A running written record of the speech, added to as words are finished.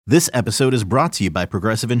This episode is brought to you by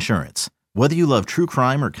Progressive Insurance. Whether you love true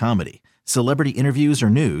crime or comedy, celebrity interviews or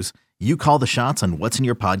news, you call the shots on what's in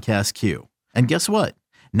your podcast queue. And guess what?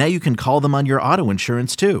 Now you can call them on your auto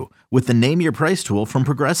insurance too with the Name Your Price tool from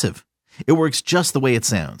Progressive. It works just the way it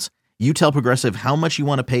sounds. You tell Progressive how much you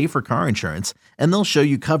want to pay for car insurance, and they'll show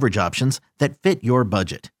you coverage options that fit your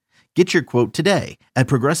budget. Get your quote today at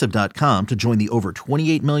Progressive.com to join the over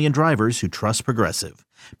 28 million drivers who trust Progressive.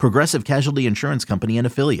 Progressive Casualty Insurance Company and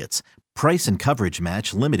Affiliates. Price and coverage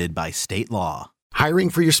match limited by state law. Hiring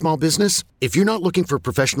for your small business? If you're not looking for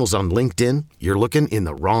professionals on LinkedIn, you're looking in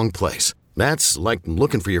the wrong place. That's like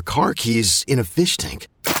looking for your car keys in a fish tank.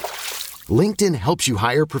 LinkedIn helps you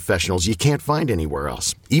hire professionals you can't find anywhere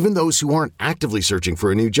else, even those who aren't actively searching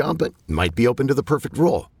for a new job but might be open to the perfect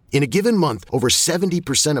role. In a given month, over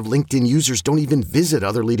 70% of LinkedIn users don't even visit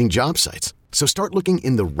other leading job sites. So start looking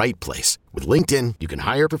in the right place. With LinkedIn, you can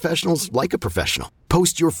hire professionals like a professional.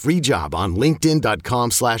 Post your free job on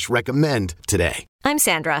linkedin.com/recommend today. I'm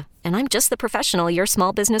Sandra, and I'm just the professional your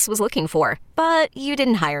small business was looking for. But you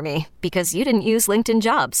didn't hire me because you didn't use LinkedIn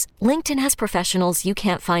Jobs. LinkedIn has professionals you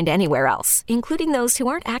can't find anywhere else, including those who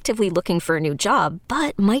aren't actively looking for a new job,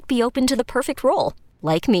 but might be open to the perfect role,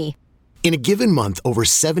 like me. In a given month, over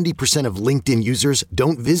 70% of LinkedIn users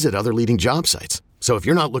don't visit other leading job sites. So if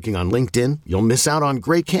you're not looking on LinkedIn, you'll miss out on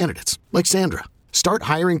great candidates like Sandra. Start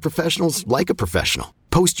hiring professionals like a professional.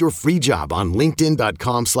 Post your free job on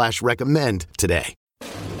linkedin.com/recommend today.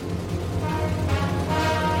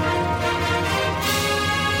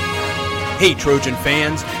 Hey, Trojan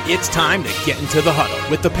fans, it's time to get into the huddle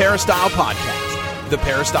with the Peristyle Podcast. The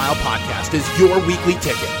Peristyle Podcast is your weekly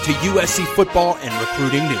ticket to USC football and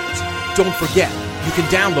recruiting news. Don't forget, you can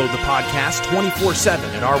download the podcast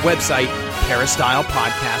 24/7 at our website,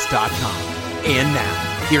 peristylepodcast.com. And now,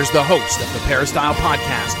 here's the host of the Peristyle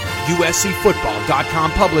Podcast,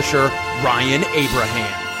 USCFootball.com publisher, Ryan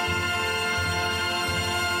Abraham.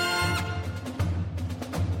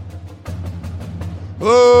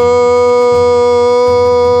 Hello,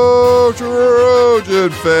 Trojan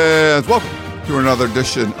fans. Welcome to another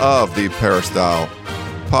edition of the Peristyle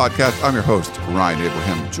Podcast. I'm your host, Ryan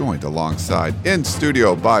Abraham, joined alongside in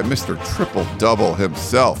studio by Mr. Triple Double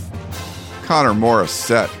himself, Connor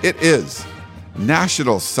Morissette. It is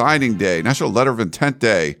National Signing Day, National Letter of Intent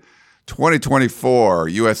Day 2024.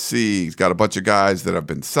 USC's got a bunch of guys that have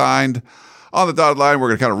been signed on the dotted line. We're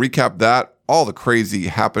going to kind of recap that, all the crazy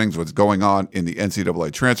happenings, what's going on in the NCAA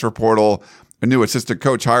transfer portal, a new assistant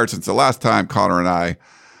coach hired since the last time Connor and I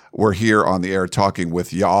were here on the air talking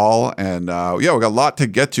with y'all. And we got a lot to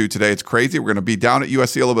get to today. It's crazy. We're going to be down at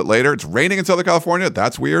USC a little bit later. It's raining in Southern California.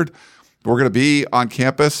 That's weird. We're going to be on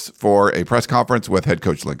campus for a press conference with head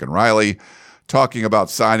coach Lincoln Riley, talking about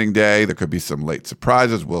signing day. There could be some late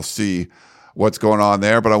surprises. We'll see what's going on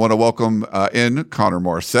there. But I want to welcome in Connor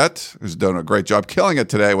Morissette, who's done a great job killing it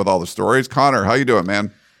today with all the stories. Connor, how you doing,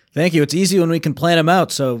 man? Thank you. It's easy when we can plan them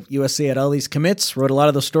out. So USC had all these commits, wrote a lot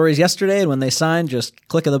of those stories yesterday, and when they signed, just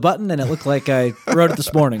click of the button, and it looked like I wrote it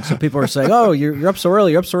this morning. So people are saying, oh, you're up so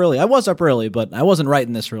early, you're up so early. I was up early, but I wasn't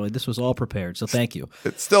writing this early. This was all prepared, so thank you.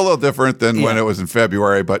 It's still a little different than when it was in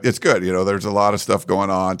February, but it's good. You know, there's a lot of stuff going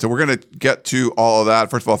on. So we're going to get to all of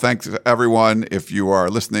that. First of all, thanks to everyone. If you are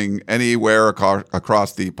listening anywhere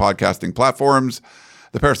across the podcasting platforms,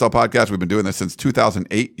 the Peristyle Podcast, we've been doing this since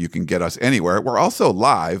 2008. You can get us anywhere. We're also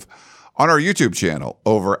live on our YouTube channel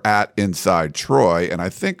over at Inside Troy, and I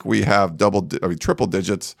think we have triple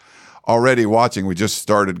digits already watching. We just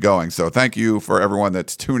started going, so thank you for everyone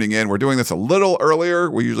that's tuning in. We're doing this a little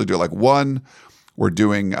earlier. We usually do like 1. We're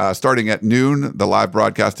doing starting at noon, the live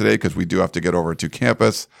broadcast today, because we do have to get over to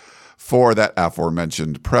campus for that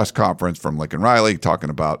aforementioned press conference from Lincoln Riley, talking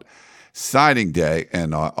about signing day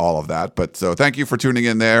and all of that. But so thank you for tuning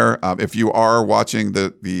in there. If you are watching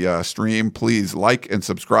the stream, please like and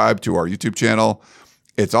subscribe to our YouTube channel.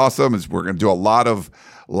 It's awesome. We're going to do a lot of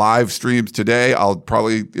live streams today. I'll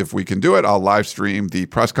probably, if we can do it, I'll live stream the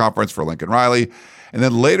press conference for Lincoln Riley. And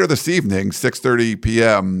then later this evening, 6:30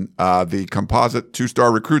 p.m., the Composite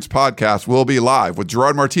 2-Star Recruits podcast will be live with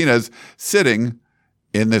Gerard Martinez sitting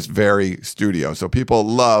in this very studio. So people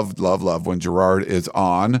love when Gerard is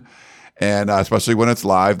on. And especially when it's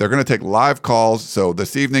live. They're going to take live calls. So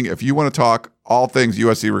this evening, if you want to talk all things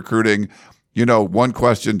USC recruiting, one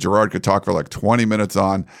question Gerard could talk for like 20 minutes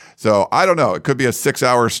on. So I don't know. It could be a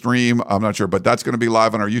 6-hour stream. I'm not sure. But that's going to be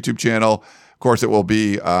live on our YouTube channel. Of course, it will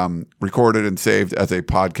be recorded and saved as a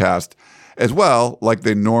podcast as well, like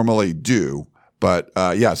they normally do. But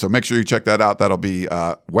so make sure you check that out. That'll be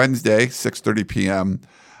Wednesday, 6:30 p.m.,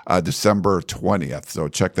 December 20th. So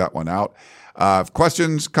check that one out.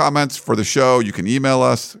 Questions, comments for the show, you can email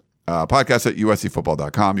us,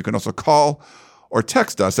 podcast@uscfootball.com. You can also call or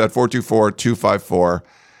text us at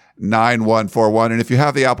 424-254-9141. And if you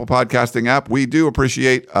have the Apple Podcasting app, we do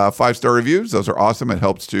appreciate 5-star reviews. Those are awesome. It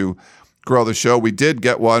helps to grow the show. We did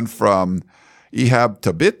get one from Ehab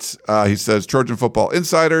Tabit. He says, Trojan Football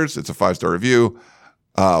Insiders. It's a 5-star review.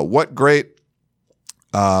 What great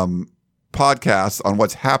podcasts on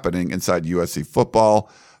what's happening inside USC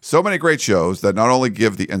football. So many great shows that not only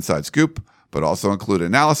give the inside scoop, but also include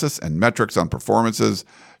analysis and metrics on performances.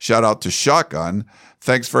 Shout out to Shotgun.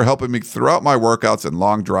 Thanks for helping me throughout my workouts and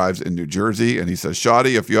long drives in New Jersey. And he says,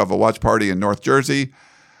 Shoddy, if you have a watch party in North Jersey,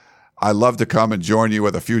 I'd love to come and join you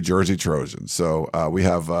with a few Jersey Trojans. So we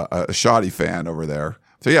have a Shoddy fan over there.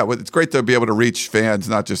 So yeah, it's great to be able to reach fans,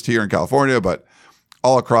 not just here in California, but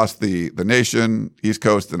all across the nation, East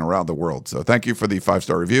Coast, and around the world. So thank you for the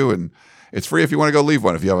 5-star review. And it's free if you want to go leave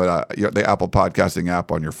one, if you have the Apple Podcasting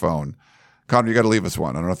app on your phone. Connor, you got to leave us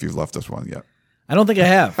one. I don't know if you've left us one yet. I don't think I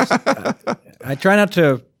have. I try not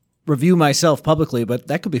to review myself publicly, but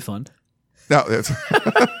that could be fun. No,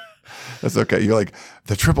 that's okay. You're like,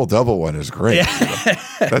 the triple-double one is great. Yeah.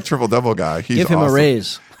 That triple-double guy, he's awesome. Give him a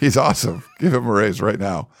raise. He's awesome. Give him a raise right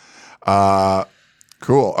now.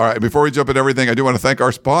 Cool. All right. Before we jump into everything, I do want to thank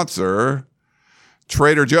our sponsor,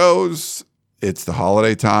 Trader Joe's. It's the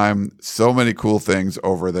holiday time. So many cool things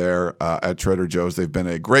over there at Trader Joe's. They've been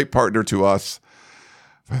a great partner to us.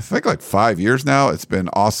 I think like 5 years now. It's been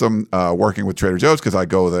awesome working with Trader Joe's because I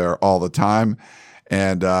go there all the time.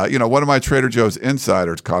 And, one of my Trader Joe's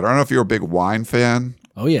insiders, Connor, I don't know if you're a big wine fan.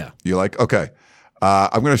 Oh, yeah. You're like, okay,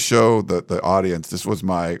 I'm going to show the audience. This was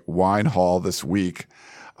my wine haul this week.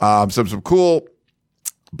 Some cool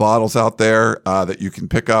bottles out there that you can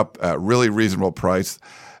pick up at really reasonable price.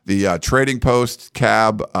 The Trading Post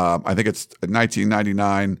Cab, I think it's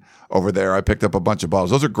 $19.99 over there. I picked up a bunch of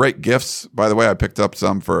bottles. Those are great gifts, by the way. I picked up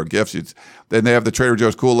some for gifts. Then they have the Trader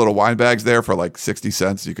Joe's cool little wine bags there for like 60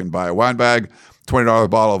 cents. You can buy a wine bag, $20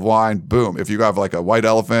 bottle of wine. Boom. If you have like a white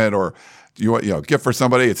elephant or you want, gift for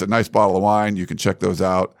somebody, it's a nice bottle of wine. You can check those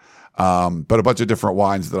out. But a bunch of different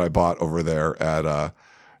wines that I bought over there at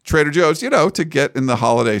Trader Joe's, to get in the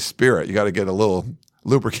holiday spirit. You got to get a little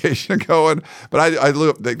lubrication going.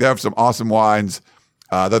 But they have some awesome wines.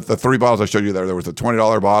 The 3 bottles I showed you there was a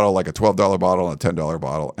 $20 bottle, like a $12 bottle, and a $10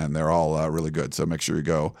 bottle, and they're all really good. So make sure you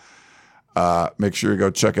go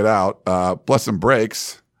check it out. Bless and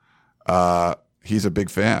Breaks. He's a big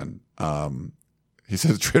fan. He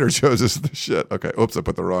says Trader Joe's is the shit. Okay. Oops, I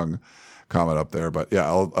put the wrong comment up there, but yeah,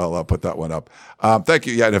 I'll put that one up. Thank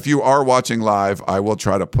you. Yeah, and if you are watching live, I will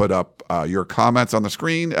try to put up your comments on the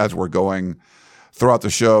screen as we're going throughout the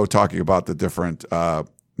show, talking about the different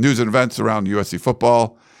news and events around USC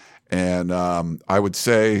football. And I would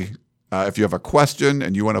say if you have a question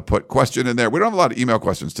and you want to put question in there, we don't have a lot of email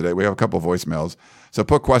questions today. We have a couple of voicemails, so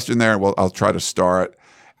put question there, and I'll try to star it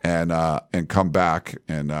and come back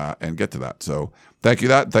and get to that. So thank you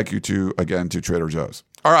thank you to Trader Joe's.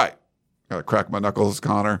 All right. Gotta crack my knuckles,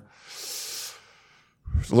 Connor. It's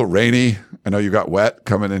a little rainy. I know you got wet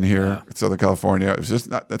coming in here in Southern California. It's just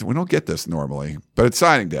we don't get this normally, but it's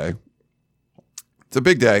signing day. It's a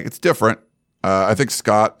big day. It's different. I think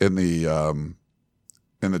Scott in the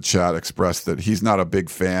chat expressed that he's not a big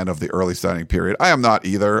fan of the early signing period. I am not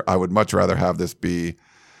either. I would much rather have this be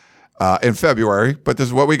in February, but this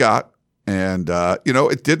is what we got. And,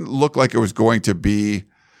 it didn't look like it was going to be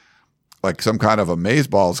like some kind of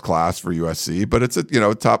amazeballs class for USC, but it's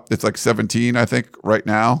it's like 17, I think, right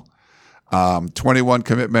now. 21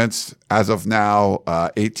 commitments as of now.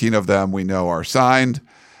 18 of them we know are signed.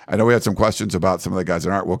 I know we had some questions about some of the guys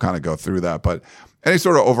that aren't. We'll kind of go through that, but any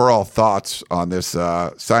sort of overall thoughts on this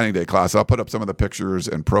signing day class? I'll put up some of the pictures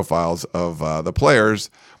and profiles of the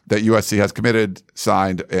players that USC has committed,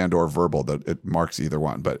 signed, and or verbal. That it marks either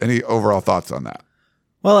one. But any overall thoughts on that?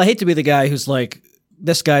 Well, I hate to be the guy who's like,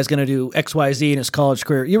 this guy's going to do X, Y, Z in his college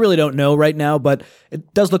career. You really don't know right now, but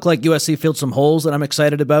it does look like USC filled some holes that I'm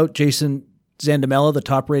excited about. Jason Zandamela, the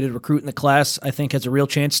top-rated recruit in the class, I think has a real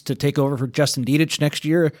chance to take over for Justin Dedich next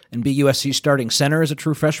year and be USC's starting center as a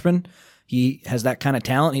true freshman. He has that kind of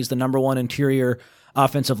talent. He's the number 1 interior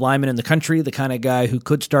offensive lineman in the country, the kind of guy who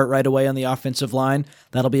could start right away on the offensive line.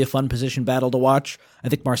 That'll be a fun position battle to watch. I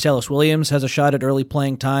think Marcellus Williams has a shot at early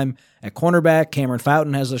playing time at cornerback. Cameron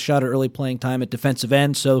Fountain has a shot at early playing time at defensive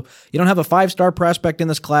end. So you don't have a 5-star prospect in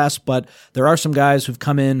this class, but there are some guys who've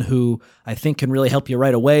come in who I think can really help you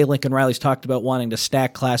right away. Lincoln Riley's talked about wanting to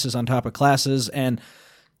stack classes on top of classes, and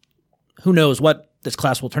who knows what this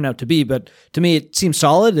class will turn out to be. But to me, it seems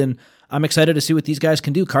solid, and I'm excited to see what these guys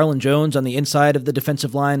can do. Carlin Jones on the inside of the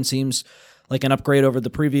defensive line seems like an upgrade over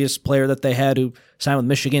the previous player that they had who signed with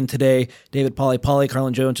Michigan today, David Pauley.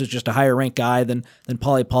 Carlin Jones is just a higher ranked guy than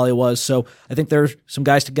Pauley was. So I think there's some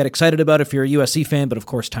guys to get excited about if you're a USC fan, but of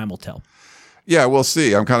course time will tell. Yeah, we'll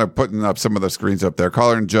see. I'm kind of putting up some of the screens up there.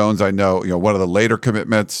 Carlin Jones, I know, one of the later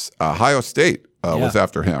commitments, Ohio State was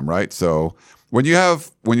after him, right? So when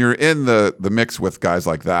you're in the mix with guys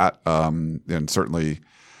like that, and certainly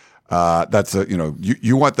that's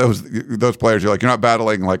you want those players. You're not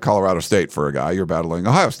battling like Colorado State for a guy. You're battling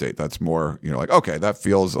Ohio State. That's more, okay, that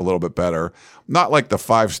feels a little bit better. Not like the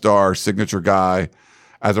 5-star signature guy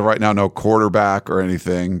as of right now, no quarterback or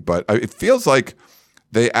anything, but it feels like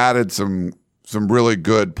they added some really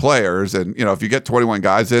good players. And, if you get 21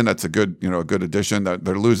 guys in, that's a good addition. That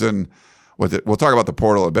they're losing, we'll talk about the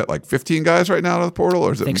portal a bit, like 15 guys right now to the portal,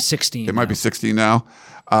 or is I think 16. It might be 16 now.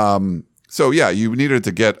 So yeah, you needed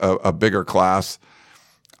to get a bigger class.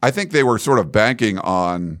 I think they were sort of banking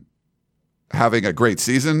on having a great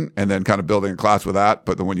season and then kind of building a class with that.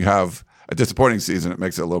 But then when you have a disappointing season, it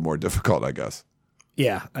makes it a little more difficult, I guess.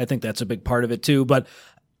 Yeah, I think that's a big part of it too. But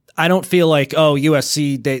I don't feel like,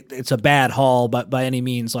 USC, it's a bad haul, but by any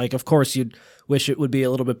means. Like, of course, you'd wish it would be a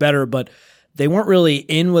little bit better, but they weren't really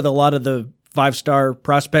in with a lot of the 5-star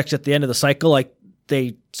prospects at the end of the cycle. Like,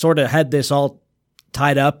 they sort of had this all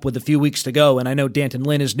tied up with a few weeks to go, and I know Danton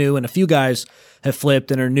Lynn is new, and a few guys have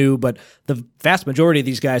flipped and are new, but the vast majority of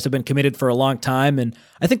these guys have been committed for a long time, and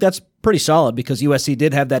I think that's pretty solid because USC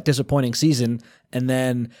did have that disappointing season, and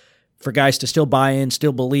then for guys to still buy in,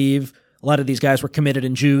 still believe. A lot of these guys were committed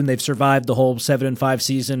in June. They've survived the whole 7-5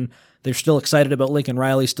 season. They're still excited about Lincoln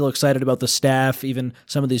Riley, still excited about the staff, even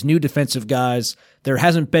some of these new defensive guys. There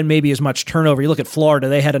hasn't been maybe as much turnover. You look at Florida,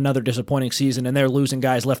 they had another disappointing season, and they're losing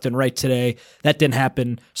guys left and right today. That didn't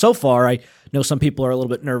happen so far. I know some people are a little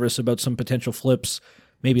bit nervous about some potential flips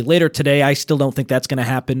maybe later today. I still don't think that's going to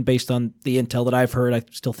happen based on the intel that I've heard. I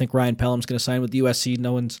still think Ryan Pelham's going to sign with USC.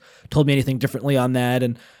 No one's told me anything differently on that,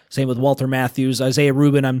 and same with Walter Matthews. Isaiah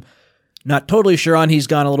Rubin, I'm not totally sure on. He's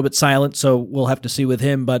gone a little bit silent, so we'll have to see with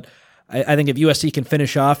him. But I think if USC can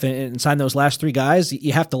finish off and sign those last 3 guys,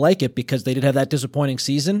 you have to like it because they did have that disappointing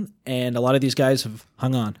season, and a lot of these guys have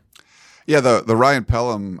hung on. Yeah, the Ryan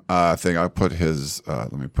Pelham thing. I put his.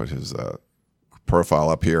 Let me put his profile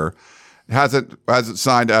up here. Hasn't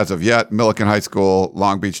signed as of yet. Millikan High School,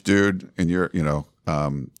 Long Beach dude, and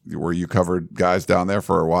where you covered guys down there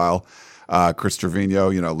for a while. Chris Trevino,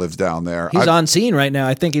 lives down there. He's on scene right now.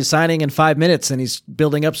 I think he's signing in 5 minutes, and he's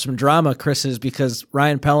building up some drama, Chris is, because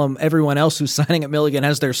Ryan Pelham, everyone else who's signing at Milligan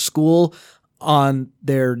has their school on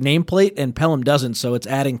their nameplate, and Pelham doesn't, so it's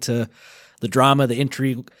adding to the drama, the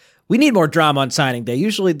intrigue. We need more drama on signing day.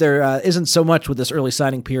 Usually there isn't so much with this early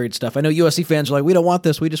signing period stuff. I know USC fans are like, we don't want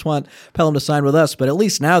this. We just want Pelham to sign with us. But at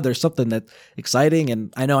least now there's something that's exciting.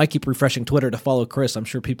 And I know I keep refreshing Twitter to follow Chris. I'm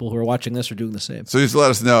sure people who are watching this are doing the same. So just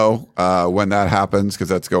let us know when that happens because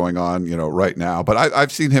that's going on, right now. But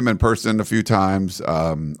I've seen him in person a few times.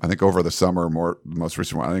 I think over the summer, most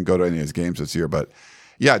recent one. I didn't go to any of his games this year, but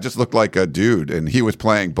yeah, it just looked like a dude. And he was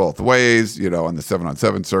playing both ways, on the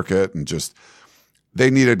 7-on-7 circuit and just. They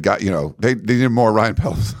needed they needed more Ryan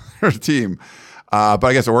Pelhams on their team. But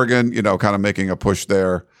I guess Oregon, kind of making a push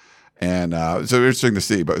there. And so interesting to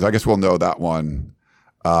see. But I guess we'll know that one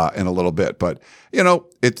in a little bit. But,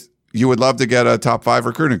 you would love to get a top 5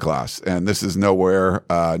 recruiting class. And this is nowhere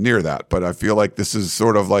near that. But I feel like this is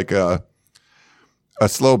sort of like a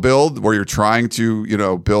slow build where you're trying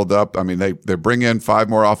to, build up. I mean, they bring in 5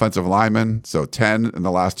 more offensive linemen. So 10 in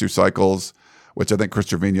the last 2 cycles. Which I think Chris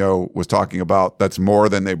Trevino was talking about. That's more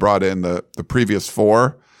than they brought in the previous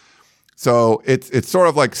 4. So it's sort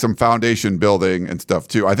of like some foundation building and stuff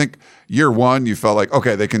too. I think year 1, you felt like,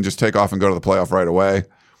 okay, they can just take off and go to the playoff right away.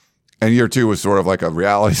 And year 2 was sort of like a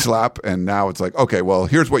reality slap. And now it's like, okay, well,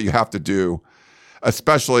 here's what you have to do,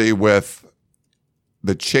 especially with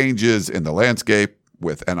the changes in the landscape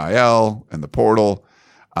with NIL and the portal.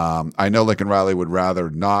 I know Lincoln Riley would rather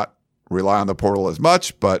not rely on the portal as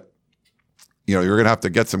much, but you're going to have to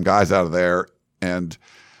get some guys out of there. And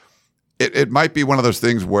it might be one of those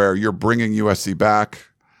things where you're bringing USC back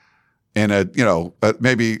in a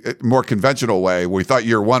maybe more conventional way. We thought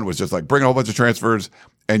year 1 was just like bring a whole bunch of transfers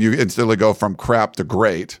and you instantly go from crap to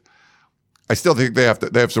great. I still think they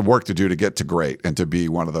have some work to do to get to great and to be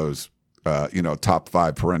one of those, top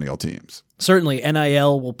 5 perennial teams. Certainly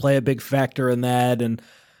NIL will play a big factor in that. And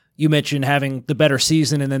you mentioned having the better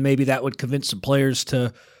season, and then maybe that would convince some players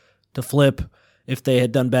to flip if they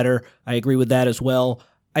had done better. I agree with that as well.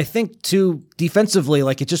 I think, too, defensively,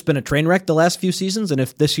 like it's just been a train wreck the last few seasons, and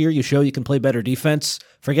if this year you show you can play better defense,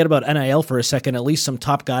 forget about NIL for a second, at least some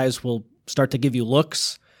top guys will start to give you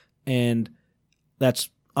looks, and that's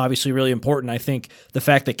obviously really important. I think the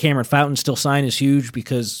fact that Cameron Fountain still signed is huge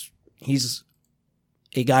because he's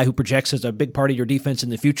a guy who projects as a big part of your defense in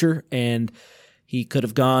the future, and he could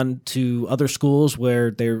have gone to other schools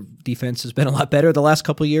where their defense has been a lot better the last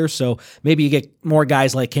couple of years. So maybe you get more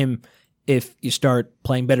guys like him if you start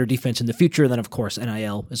playing better defense in the future. Then, of course,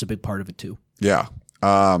 NIL is a big part of it too. Yeah.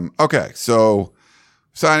 Okay. So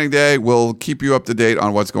signing day, we'll keep you up to date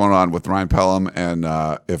on what's going on with Ryan Pelham. And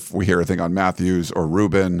if we hear anything on Matthews or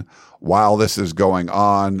Rubin while this is going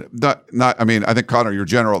on, I think,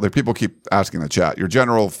 Connor, people keep asking in the chat, your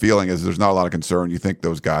general feeling is there's not a lot of concern. You think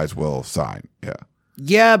those guys will sign. Yeah.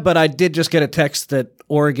 Yeah, but I did just get a text that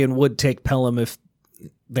Oregon would take Pelham if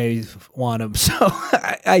they want him. So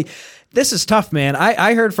this is tough, man.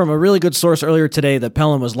 I heard from a really good source earlier today that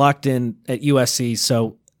Pelham was locked in at USC.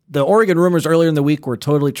 So the Oregon rumors earlier in the week were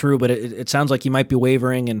totally true, but it sounds like he might be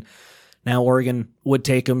wavering, and now Oregon would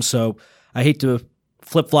take him. So I hate to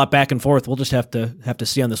flip-flop back and forth. We'll just have to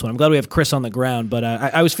see on this one. I'm glad we have Chris on the ground, but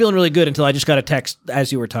I was feeling really good until I just got a text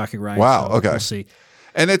as you were talking, Ryan. Wow, so okay. We'll see.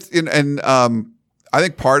 And I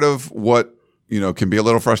think part of what can be a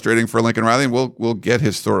little frustrating for Lincoln Riley, and we'll get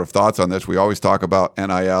his sort of thoughts on this. We always talk about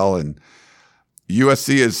NIL, and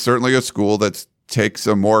USC is certainly a school that takes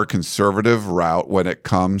a more conservative route when it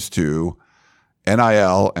comes to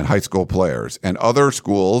NIL and high school players. And other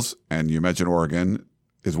schools, and you mentioned Oregon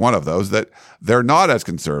is one of those, that they're not as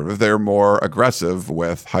conservative. They're more aggressive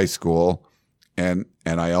with high school and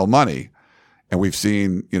NIL money. And we've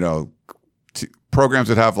seen, programs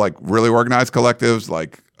that have like really organized collectives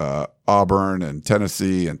like Auburn and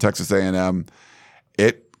Tennessee and Texas A&M.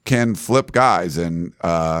 It can flip guys, and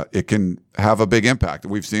it can have a big impact.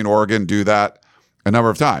 We've seen Oregon do that a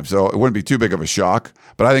number of times. So it wouldn't be too big of a shock,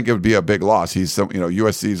 but I think it would be a big loss. He's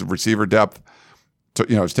USC's receiver depth,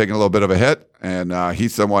 is taking a little bit of a hit, and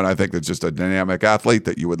he's someone I think that's just a dynamic athlete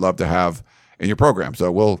that you would love to have in your program.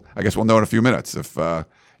 So I guess we'll know in a few minutes if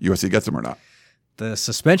USC gets him or not. The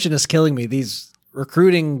suspension is killing me. These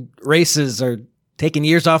recruiting races are taking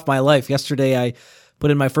years off my life. Yesterday, I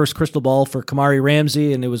put in my first crystal ball for Kamari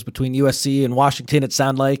Ramsey, and it was between USC and Washington. It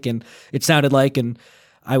sounded like, and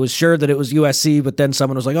I was sure that it was USC, but then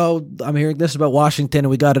someone was like, "Oh, I'm hearing this about Washington," and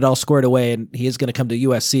we got it all squared away, and he is going to come to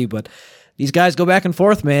USC. But these guys go back and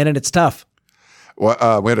forth, man, and it's tough.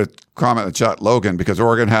 Well, we had a comment in the chat, Logan, because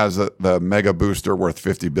Oregon has the mega booster worth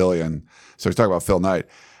 $50 billion. So he's talking about Phil Knight.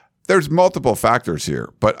 There's multiple factors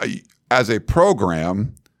here, but as a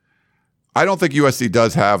program, I don't think USC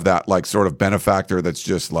does have that like sort of benefactor that's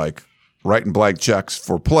just like writing blank checks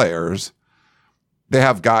for players. They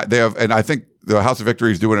have, and I think the House of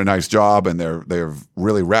Victory is doing a nice job, and they've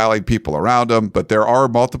really rallied people around them. But there are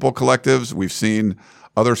multiple collectives. We've seen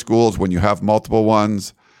other schools when you have multiple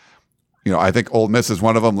ones. I think Ole Miss is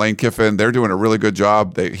one of them. Lane Kiffin, they're doing a really good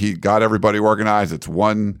job. He got everybody organized. It's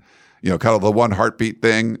one, kind of the one heartbeat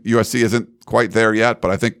thing. USC isn't quite there yet,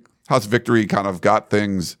 but I think House of Victory kind of got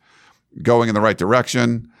things going in the right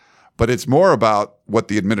direction. But it's more about what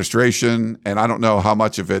the administration, and I don't know how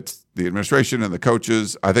much of it's the administration and the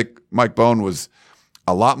coaches. I think Mike Bone was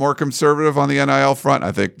a lot more conservative on the NIL front.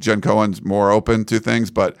 I think Jen Cohen's more open to things.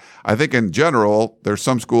 But I think in general, there's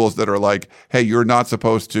some schools that are like, hey, you're not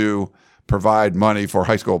supposed to provide money for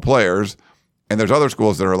high school players. And there's other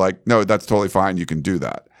schools that are like, no, that's totally fine. You can do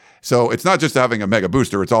that. So it's not just having a mega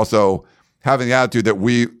booster. It's also having the attitude that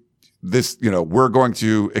we're going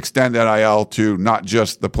to extend NIL to not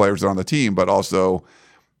just the players that are on the team, but also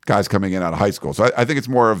guys coming in out of high school. So I think it's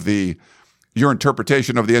more of your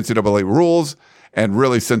interpretation of the NCAA rules. And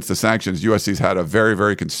really, since the sanctions, USC's had a very,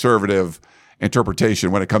 very conservative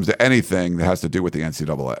interpretation when it comes to anything that has to do with the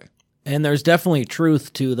NCAA. And there's definitely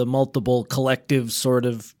truth to the multiple collectives sort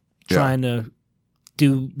of trying to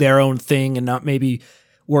do their own thing and not maybe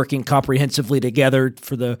working comprehensively together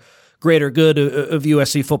for the greater good of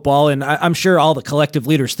USC football. And I'm sure all the collective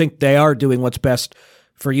leaders think they are doing what's best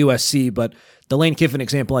for USC. But the Lane Kiffin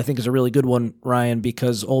example, I think, is a really good one, Ryan,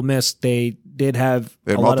 because Ole Miss, they did have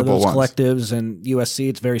a lot of those collectives, and USC,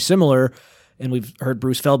 it's very similar. And we've heard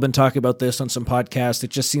Bruce Feldman talk about this on some podcasts.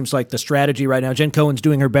 It just seems like the strategy right now, Jen Cohen's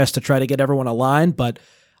doing her best to try to get everyone aligned, but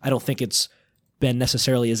I don't think it's been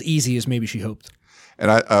necessarily as easy as maybe she hoped. And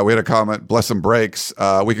we had a comment, bless him breaks.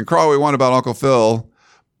 We can crawl all we want about Uncle Phil,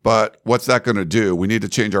 but what's that going to do? We need to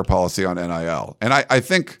change our policy on NIL. And I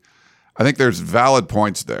think there's valid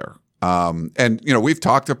points there. And we've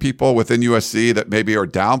talked to people within USC that maybe are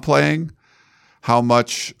downplaying how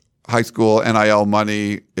much high school NIL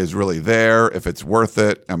money is really there, if it's worth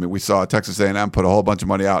it. I mean, we saw Texas A&M put a whole bunch of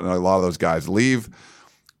money out, and a lot of those guys leave.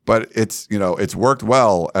 But it's worked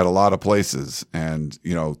well at a lot of places. And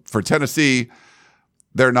for Tennessee,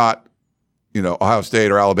 they're not, Ohio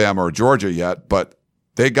State or Alabama or Georgia yet, but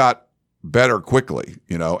they got better quickly,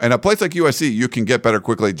 And a place like USC, you can get better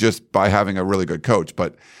quickly just by having a really good coach.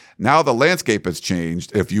 But now the landscape has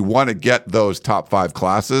changed. If you want to get those top 5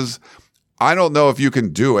 classes, I don't know if you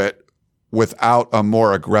can do it without a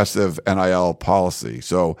more aggressive NIL policy.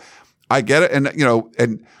 So I get it.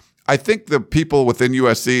 And I think the people within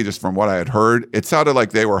USC, just from what I had heard, it sounded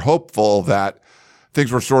like they were hopeful that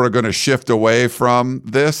things were sort of going to shift away from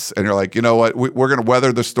this. And you're like, you know what, we're going to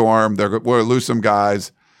weather the storm. We're going to lose some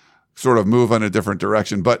guys, sort of move in a different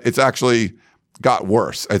direction. But it's actually got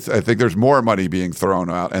worse. I think there's more money being thrown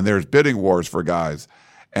out, and there's bidding wars for guys.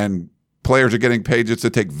 And players are getting paid just to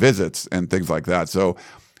take visits and things like that. So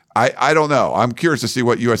I don't know. I'm curious to see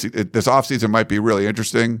what USC, this offseason might be really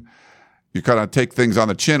interesting. You kind of take things on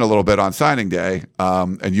the chin a little bit on signing day,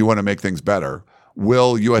 and you want to make things better.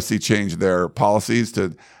 Will USC change their policies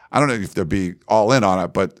to, I don't know if they'll be all in on it,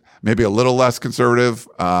 but maybe a little less conservative?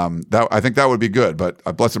 I think that would be good, but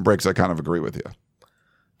Bless and Breaks, I kind of agree with you.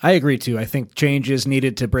 I agree too. I think changes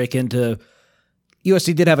needed to break into.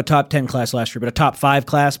 USC did have a top 10 class last year, but a top 5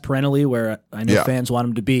 class perennially, where I know fans want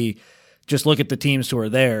them to be. Just look at the teams who are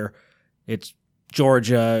there. It's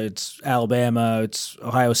Georgia, it's Alabama, it's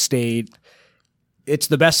Ohio State. It's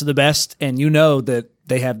the best of the best, and that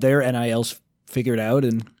they have their NILs figured out,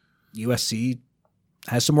 and USC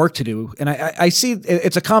has some work to do. And I see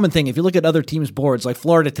it's a common thing. If you look at other teams' boards, like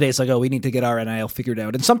Florida today, it's like, oh, we need to get our NIL figured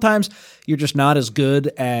out. And sometimes you're just not as good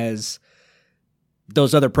as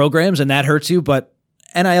those other programs, and that hurts you. But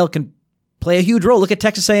NIL can play a huge role. Look at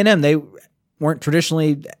Texas A&M. They weren't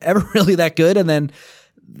traditionally ever really that good, and then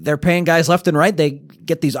they're paying guys left and right. They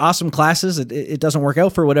get these awesome classes. It doesn't work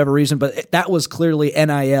out for whatever reason, but that was clearly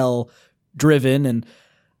NIL driven, and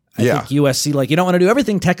I think USC, you don't want to do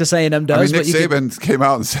everything Texas A&M does. Nick Saban came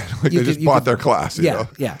out and said they just bought their class. Yeah.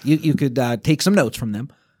 You could take some notes from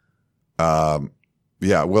them. Well,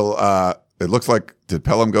 it looks like, did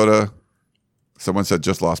Pelham go to, someone said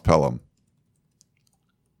just lost Pelham.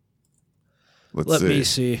 Let me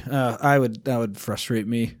see. That would frustrate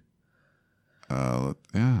me.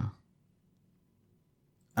 Yeah.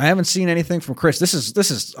 I haven't seen anything from Chris. This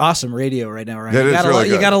is awesome radio right now, right?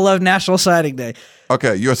 You gotta love National Signing Day.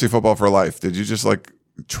 Okay, USC Football for Life. Did you just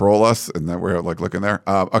troll us and then we're looking there?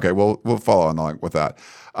 Okay, we'll follow on with that.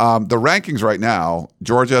 The rankings right now: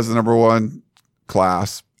 Georgia has the number 1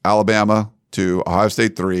 class, Alabama 2, Ohio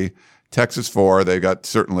State 3, Texas 4. They got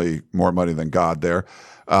certainly more money than God there.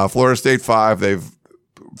 Florida State 5. They've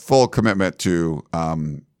full commitment to.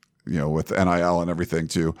 With NIL and everything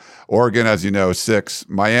too. Oregon, as you know, 6.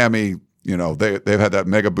 Miami, they've had that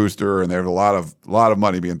mega booster, and they have a lot of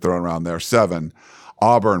money being thrown around there. 7.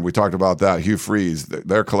 Auburn, we talked about that. Hugh Freeze,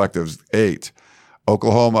 their collective's 8.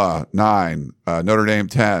 Oklahoma 9. Notre Dame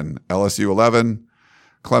 10. LSU 11.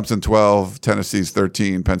 Clemson 12. Tennessee's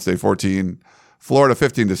 13. Penn State 14. Florida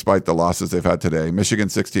 15, despite the losses they've had today. Michigan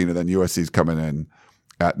 16, and then USC's coming in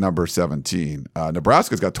at number 17.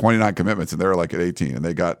 Nebraska's got 29 commitments, and they're at 18, and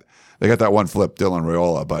they got that one flip, Dylan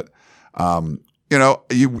Raiola. But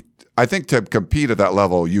I think to compete at that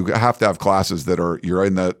level, you have to have classes that you're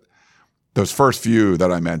in those first few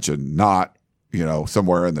that I mentioned, not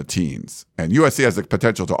somewhere in the teens. And USC has the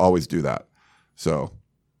potential to always do that. So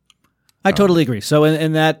I totally agree. So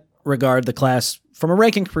in that regard, the class from a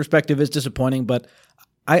ranking perspective is disappointing, but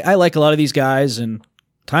I like a lot of these guys, and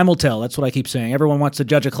time will tell. That's what I keep saying. Everyone wants to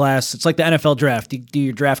judge a class. It's like the NFL draft. You do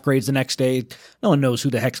your draft grades the next day. No one knows who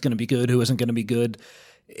the heck's going to be good, who isn't going to be good.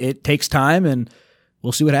 It takes time, and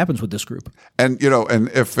we'll see what happens with this group. And and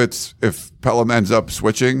if Pelham ends up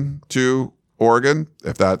switching to Oregon,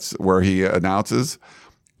 if that's where he announces,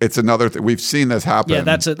 it's another thing. We've seen this happen. Yeah,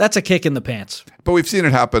 that's a kick in the pants. But we've seen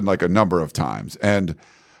it happen a number of times, and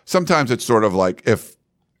sometimes it's sort of if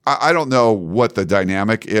I don't know what the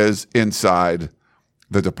dynamic is inside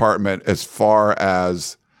the department as far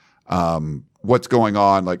as what's going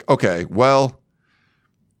on. Okay, well,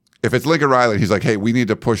 if it's Lincoln Riley, he's hey, we need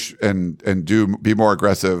to push and be more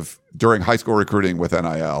aggressive during high school recruiting with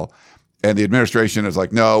NIL. And the administration is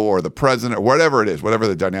no, or the president, or whatever it is, whatever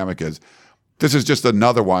the dynamic is. This is just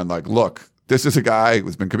another one. Look, this is a guy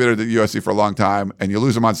who's been committed to USC for a long time, and you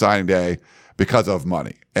lose him on signing day because of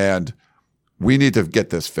money. And we need to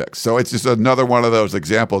get this fixed. So it's just another one of those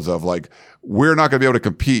examples of we're not going to be able to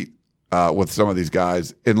compete with some of these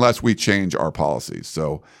guys unless we change our policies.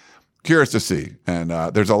 So curious to see. And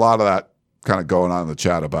there's a lot of that kind of going on in the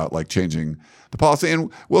chat about changing the policy.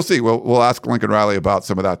 And we'll see. We'll ask Lincoln Riley about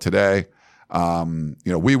some of that today.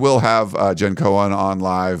 We will have Jen Cohen on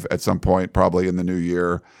live at some point, probably in the new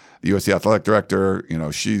year. The USC athletic director,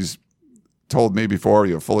 she's told me before,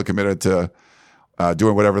 fully committed to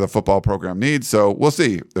doing whatever the football program needs. So we'll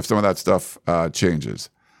see if some of that stuff changes.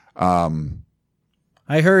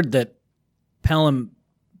 I heard that Pelham,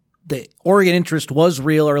 the Oregon interest was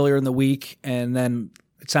real earlier in the week, and then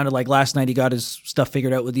it sounded like last night he got his stuff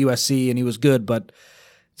figured out with USC and he was good, but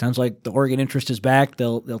it sounds like the Oregon interest is back.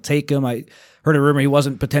 They'll take him. I heard a rumor he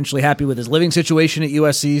wasn't potentially happy with his living situation at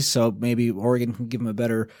USC, so maybe Oregon can give him a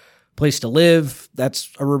better place to live.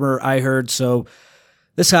 That's a rumor I heard. So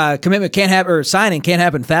this commitment can't happen, or signing can't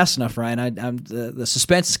happen fast enough, Ryan. The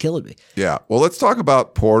suspense is killing me. Yeah. Well, let's talk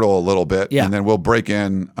about portal a little bit, yeah, and then we'll break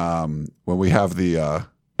in when we have the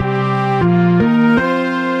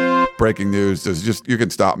breaking news. You can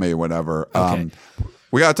stop me whenever. Okay.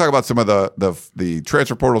 We got to talk about some of the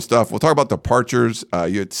transfer portal stuff. We'll talk about departures.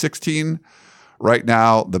 You had 16 right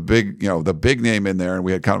now. The big name in there, and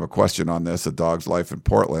we had kind of a question on this: A Dog's Life in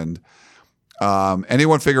Portland.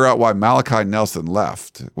 Anyone figure out why Malachi Nelson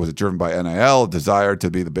left? Was it driven by NIL, desire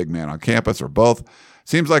to be the big man on campus, or both?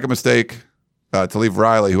 Seems like a mistake to leave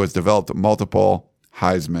Riley, who has developed multiple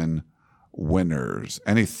Heisman winners.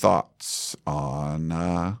 Any thoughts on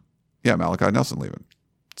Malachi Nelson leaving?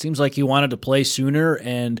 Seems like he wanted to play sooner,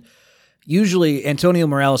 and usually Antonio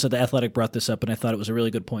Morales at The Athletic brought this up, and I thought it was a really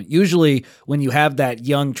good point. Usually when you have that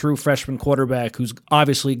young, true freshman quarterback who's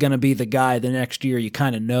obviously going to be the guy the next year, you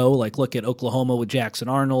kind of know. Like, look at Oklahoma with Jackson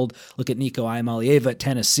Arnold. Look at Nico Iamaleava at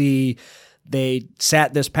Tennessee. They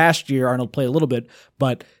sat this past year. Arnold played a little bit,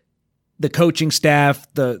 but the coaching staff,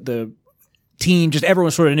 the team, just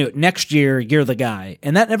everyone sort of knew it. Next year, you're the guy.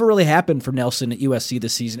 And that never really happened for Nelson at USC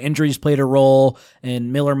this season. Injuries played a role,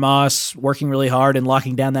 and Miller Moss working really hard and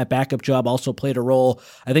locking down that backup job also played a role.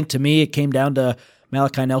 I think to me, it came down to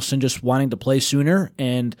Malachi Nelson just wanting to play sooner,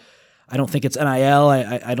 and I don't think it's NIL.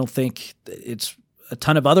 I don't think it's a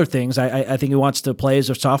ton of other things. I think he wants to play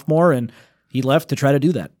as a sophomore, and he left to try to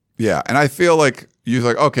do that. Yeah, and I feel like you're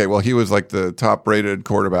like, okay, well, he was like the top-rated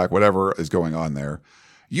quarterback, whatever is going on there.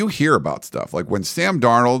 You hear about stuff. Like when Sam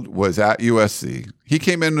Darnold was at USC, he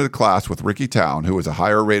came into the class with Ricky Town, who was a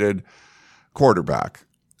higher-rated quarterback.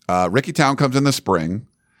 Ricky Town comes in the spring.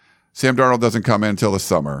 Sam Darnold doesn't come in until the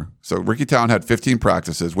summer. So Ricky Town had 15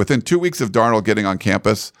 practices. Within 2 weeks of Darnold getting on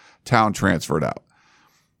campus, Town transferred out.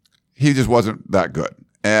 He just wasn't that good.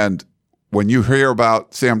 And when you hear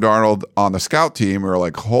about Sam Darnold on the scout team, you're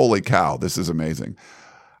like, holy cow, this is amazing.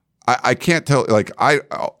 I can't tell,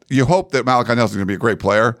 you hope that Malachi Nelson is going to be a great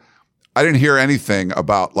player. I didn't hear anything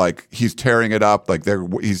about he's tearing it up,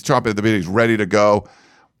 he's chomping at the bit, he's ready to go.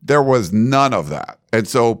 There was none of that. And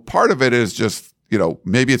so part of it is just,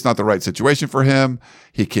 maybe it's not the right situation for him.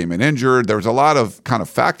 He came in injured. There was a lot of kind of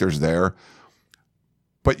factors there.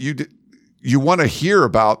 But you want to hear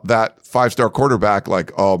about that five-star quarterback,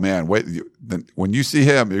 oh man, wait, when you see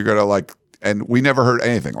him, you're going to and we never heard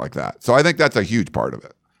anything like that. So I think that's a huge part of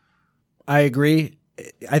it. I agree.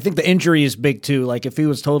 I think the injury is big too. If he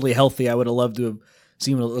was totally healthy, I would have loved to have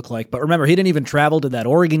seen what it looked like. But remember, he didn't even travel to that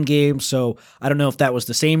Oregon game, so I don't know if that was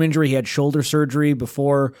the same injury. He had shoulder surgery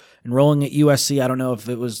before enrolling at USC. I don't know if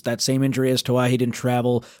it was that same injury as to why he didn't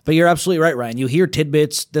travel. But you're absolutely right, Ryan. You hear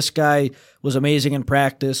tidbits. This guy was amazing in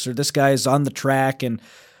practice, or this guy is on the track. And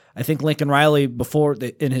I think Lincoln Riley,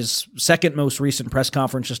 in his second most recent press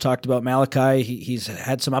conference, just talked about Malachi. He's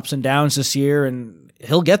had some ups and downs this year, and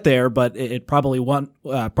he'll get there, but it probably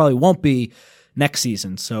won't be next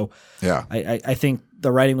season. So yeah, I think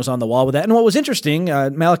the writing was on the wall with that. And what was interesting,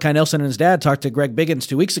 Malachi Nelson and his dad talked to Greg Biggins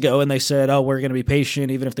 2 weeks ago, and they said, "Oh, we're going to be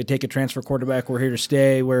patient. Even if they take a transfer quarterback, we're here to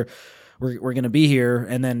stay. We're going to be here."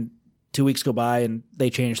 And then 2 weeks go by, and they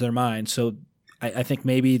changed their mind. So I think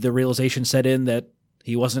maybe the realization set in that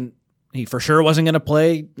he for sure wasn't going to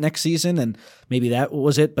play next season, and maybe that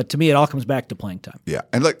was it. But to me, it all comes back to playing time. Yeah,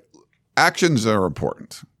 and actions are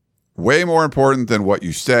important, way more important than what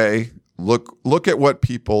you say. Look at what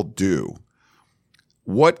people do.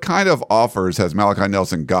 What kind of offers has Malachi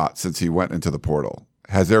Nelson got since he went into the portal?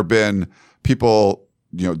 Has there been people,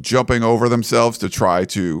 jumping over themselves to try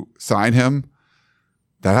to sign him?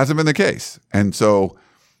 That hasn't been the case. And so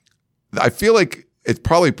I feel like it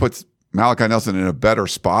probably puts Malachi Nelson in a better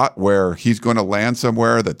spot where he's going to land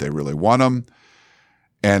somewhere that they really want him.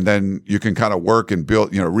 And then you can kind of work and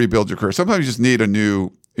build, rebuild your career. Sometimes you just need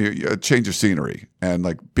a change of scenery.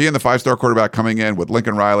 And being the five-star quarterback coming in with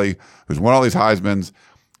Lincoln Riley, who's won all these Heismans,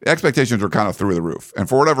 the expectations were kind of through the roof. And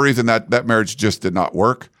for whatever reason, that marriage just did not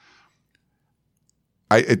work.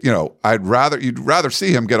 You'd rather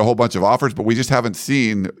see him get a whole bunch of offers, but we just haven't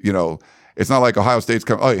seen, it's not like Ohio State's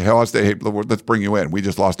come, Ohio State, hey, let's bring you in. We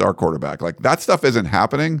just lost our quarterback. That stuff isn't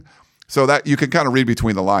happening. So that you can kind of read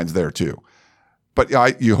between the lines there too. but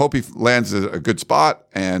yeah, you hope he lands a good spot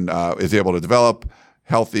and is able to develop,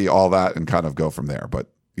 healthy, all that, and kind of go from there. But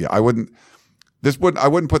yeah, I wouldn't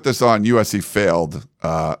put this on USC failed.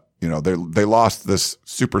 They lost this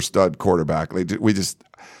super stud quarterback.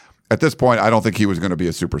 At this point, I don't think he was going to be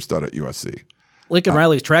a super stud at USC. Lincoln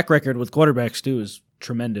Riley's track record with quarterbacks too is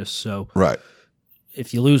tremendous. So right.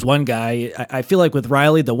 If you lose one guy, I feel like with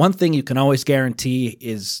Riley, the one thing you can always guarantee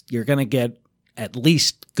is you're going to get at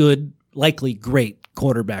least good, likely great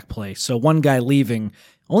quarterback play. So one guy leaving,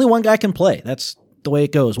 only one guy can play. That's the way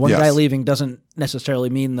it goes. One guy leaving doesn't necessarily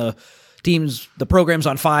mean the program's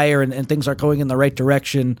on fire and things are going in the right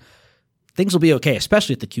direction. Things will be okay,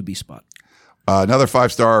 especially at the QB spot. Another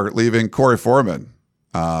 5-star leaving, Corey Foreman.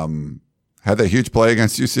 Had that huge play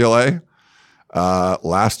against UCLA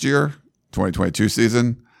last year, 2022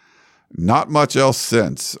 season. Not much else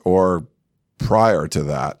since or prior to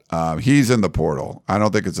that. He's in the portal. I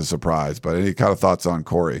don't think it's a surprise, but any kind of thoughts on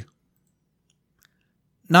Corey?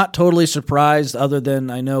 Not totally surprised, other than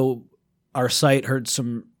I know our site heard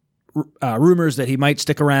some rumors that he might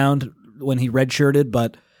stick around when he redshirted,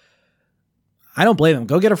 but I don't blame him.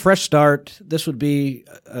 Go get a fresh start. This would be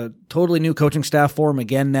a totally new coaching staff for him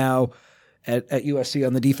again now at USC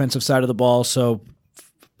on the defensive side of the ball. So,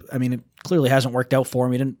 I mean, it clearly hasn't worked out for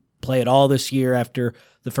him. He didn't play at all this year after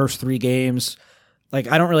the first 3 games. Like,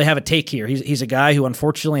 I don't really have a take here. He's a guy who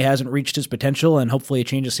unfortunately hasn't reached his potential, and hopefully a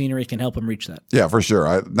change of scenery can help him reach that. Yeah, for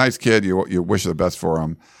sure. Nice kid. You wish the best for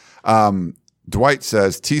him. Dwight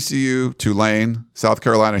says TCU, Tulane, South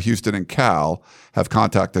Carolina, Houston, and Cal have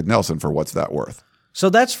contacted Nelson for what's that worth. So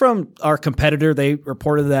that's from our competitor. They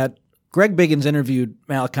reported that Greg Biggins interviewed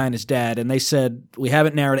Malachi and his dad, and they said, we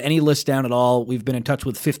haven't narrowed any list down at all. We've been in touch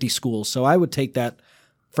with 50 schools. So I would take that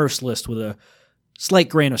first list with a slight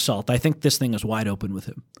grain of salt. I think this thing is wide open with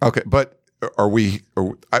him. Okay, but we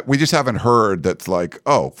just haven't heard that's like,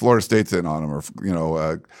 oh, Florida State's in on him,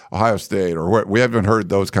 or Ohio State, or we haven't heard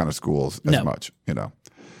those kind of schools as much.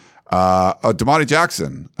 Damani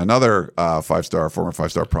Jackson, another former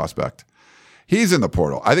 5-star prospect. He's in the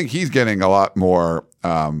portal. I think he's getting a lot more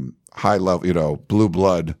high level, blue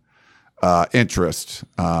blood interest.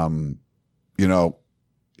 It's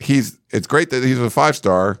great that he's a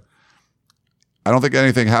 5-star. I don't think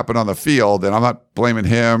anything happened on the field, and I'm not blaming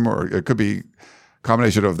him, or it could be a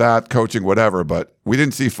combination of that, coaching, whatever, but we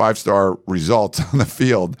didn't see 5-star results on the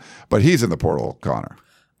field, but he's in the portal, Connor.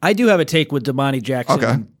 I do have a take with Damani Jackson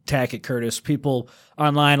and Tackett Curtis. People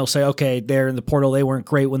online will say, okay, they're in the portal. They weren't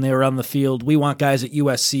great when they were on the field. We want guys at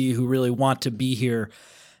USC who really want to be here.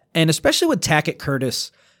 And especially with Tackett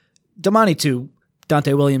Curtis, Damani too,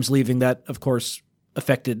 Dante Williams leaving, that, of course,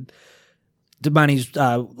 affected Damani's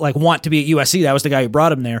want to be at USC. That was the guy who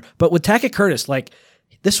brought him there. But with Tackett Curtis,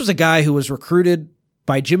 this was a guy who was recruited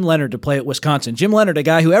by Jim Leonard to play at Wisconsin. Jim Leonard, a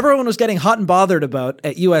guy who everyone was getting hot and bothered about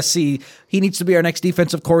at USC. He needs to be our next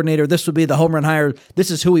defensive coordinator. This would be the home run hire.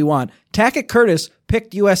 This is who we want. Tackett Curtis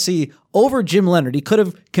picked USC over Jim Leonard. He could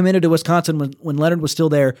have committed to Wisconsin when Leonard was still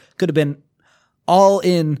there. Could have been all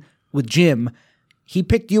in with Jim. He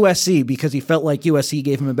picked USC because he felt like USC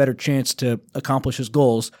gave him a better chance to accomplish his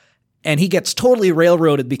goals. And he gets totally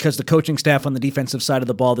railroaded because the coaching staff on the defensive side of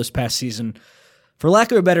the ball this past season, for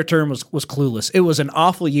lack of a better term, was clueless. It was an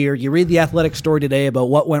awful year. You read the Athletic story today about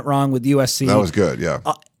what went wrong with USC. That was good, yeah.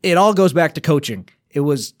 It all goes back to coaching. It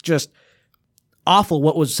was just awful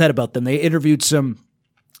what was said about them. They interviewed some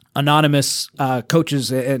anonymous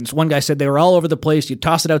coaches, and one guy said they were all over the place. You'd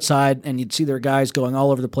toss it outside, and you'd see their guys going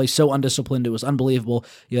all over the place, so undisciplined. It was unbelievable.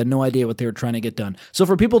 You had no idea what they were trying to get done. So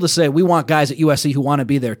for people to say, we want guys at USC who want to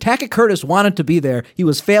be there, Tackett Curtis wanted to be there. He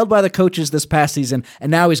was failed by the coaches this past season,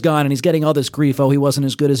 and now he's gone, and he's getting all this grief. Oh, he wasn't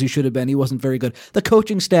as good as he should have been. He wasn't very good. The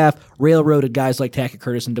coaching staff railroaded guys like Tackett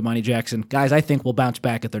Curtis and Damani Jackson, guys I think will bounce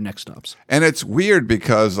back at their next stops. And it's weird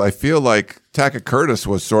because I feel like Tackett Curtis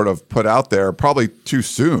was sort of put out there probably too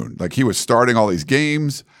soon. Like, he was starting all these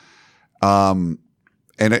games, and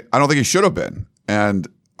I don't think he should have been. And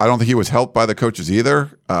I don't think he was helped by the coaches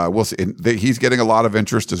either. We'll see. He's getting a lot of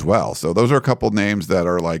interest as well. So those are a couple names that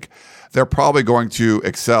are like, they're probably going to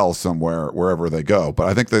excel somewhere, wherever they go. But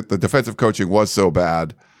I think that the defensive coaching was so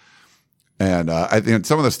bad. And I think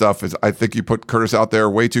some of the stuff is, I think you put Curtis out there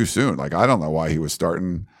way too soon. Like, I don't know why he was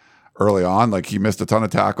starting early on. Like, he missed a ton of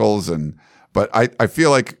tackles, but I feel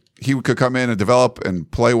like he could come in and develop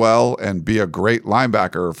and play well and be a great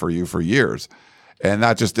linebacker for you for years. And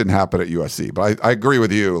that just didn't happen at USC. But I agree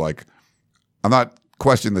with you. Like, I'm not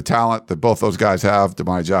questioning the talent that both those guys have,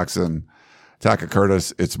 Damani Jackson, Tackett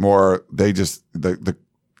Curtis. It's more, they just, the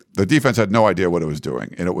defense had no idea what it was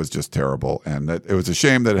doing, and it was just terrible. And it was a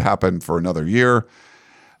shame that it happened for another year.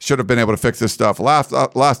 should have been able to fix this stuff last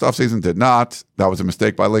offseason, did not. That was a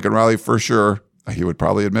mistake by Lincoln Riley for sure. He would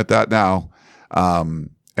probably admit that now.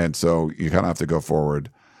 And so you kind of have to go forward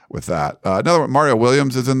with that. Another one, Mario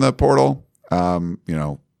Williams is in the portal.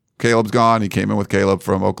 Caleb's gone. He came in with Caleb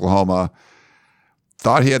from Oklahoma.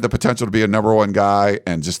 Thought he had the potential to be a number one guy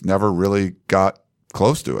and just never really got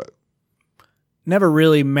close to it. Never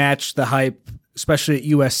really matched the hype, especially at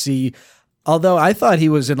USC. Although I thought he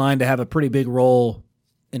was in line to have a pretty big role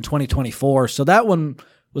in 2024. So that one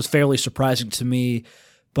was fairly surprising to me.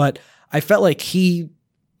 But I felt like he,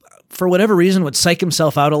 for whatever reason, would psych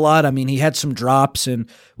himself out a lot. I mean, he had some drops and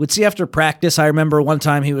would see after practice. I remember one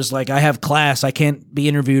time he was like, I have class. I can't be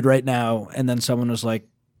interviewed right now. And then someone was like,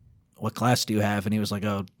 what class do you have? And he was like,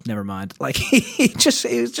 oh, never mind. Like he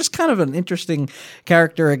was just kind of an interesting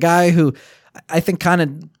character, a guy who I think kind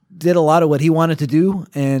of did a lot of what he wanted to do.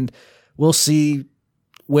 And we'll see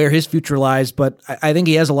where his future lies, but I think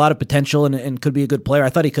he has a lot of potential and could be a good player. I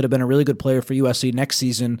thought he could have been a really good player for USC next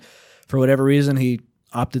season. For whatever reason, he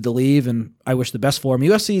opted to leave, and I wish the best for him.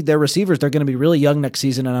 USC, their receivers, they're going to be really young next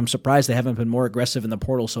season, and I'm surprised they haven't been more aggressive in the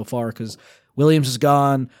portal so far because Williams is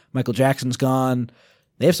gone, Michael Jackson's gone.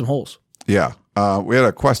 They have some holes. Yeah. We had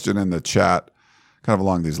a question in the chat kind of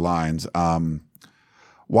along these lines.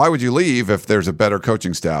 Why would you leave if there's a better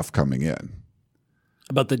coaching staff coming in?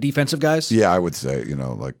 About the defensive guys? Yeah, I would say,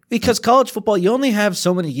 because college football, you only have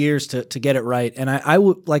so many years to get it right. And I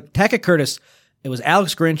would like Tackett Curtis, it was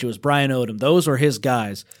Alex Grinch, it was Brian Odom. Those were his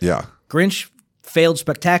guys. Yeah. Grinch failed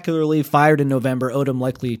spectacularly, fired in November. Odom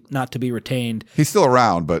likely not to be retained. He's still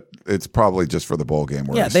around, but it's probably just for the bowl game.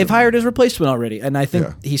 Yeah, they've hired his replacement already. And I think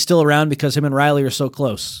he's still around because him and Riley are so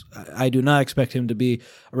close. I do not expect him to be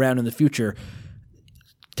around in the future.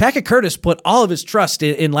 Tackett Curtis put all of his trust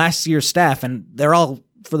in last year's staff, and they're all,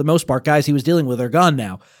 for the most part, guys he was dealing with are gone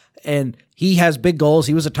now. And he has big goals.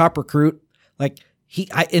 He was a top recruit. Like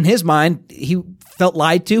in his mind, he felt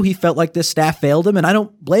lied to. He felt like this staff failed him, and I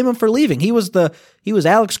don't blame him for leaving. He was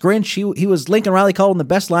Alex Grinch. He was Lincoln Riley called him the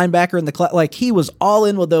best linebacker in the class. Like he was all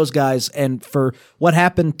in with those guys, and for what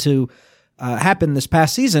happened to happen this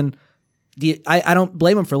past season. I don't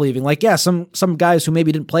blame him for leaving. Like, yeah, some guys who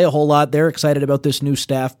maybe didn't play a whole lot, they're excited about this new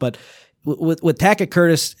staff. But with Tackett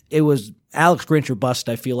Curtis, it was Alex Grinch or bust,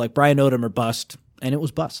 I feel like. Brian Odom or bust, and it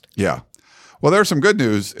was bust. Yeah. Well, there's some good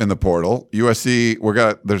news in the portal.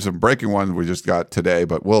 USC, there's some breaking ones we just got today,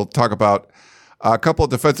 but we'll talk about a couple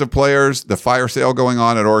of defensive players, the fire sale going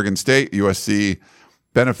on at Oregon State. USC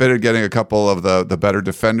benefited getting a couple of the better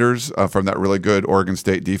defenders from that really good Oregon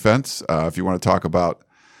State defense. If you want to talk about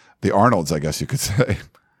the Arnolds, I guess you could say.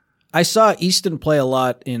 I saw Easton play a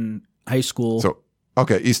lot in high school. So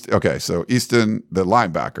Easton, the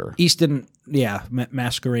linebacker. Easton, yeah,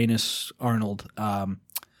 Mascarenas Arnold.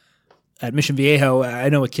 At Mission Viejo, I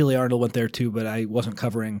know Achille Arnold went there too, but I wasn't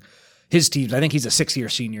covering his teams. I think he's a 6-year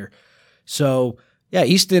senior. So, yeah,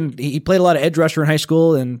 Easton, he played a lot of edge rusher in high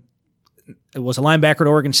school and it was a linebacker at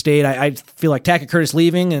Oregon State. I feel like Tackett Curtis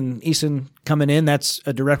leaving and Easton coming in, that's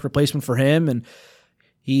a direct replacement for him. And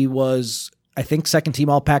he was, I think, second team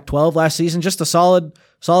all Pac-12 last season. Just a solid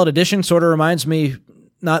addition. Sort of reminds me,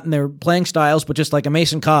 not in their playing styles, but just like a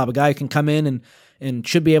Mason Cobb, a guy who can come in and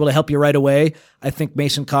should be able to help you right away. I think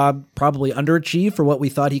Mason Cobb probably underachieved for what we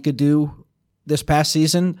thought he could do this past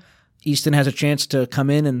season. Easton has a chance to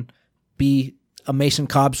come in and be a Mason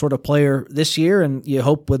Cobb sort of player this year, and you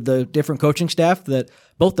hope with the different coaching staff that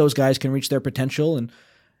both those guys can reach their potential and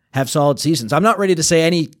have solid seasons. I'm not ready to say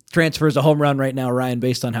any transfer is a home run right now, Ryan,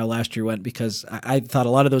 based on how last year went, because I thought a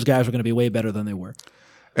lot of those guys were going to be way better than they were.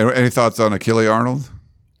 Any thoughts on Achille Arnold?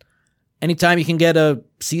 Anytime you can get a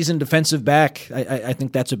seasoned defensive back, I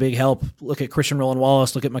think that's a big help. Look at Christian Roland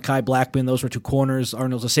Wallace, look at Mekhi Blackman. Those were two corners.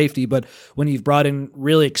 Arnold's a safety. But when you've brought in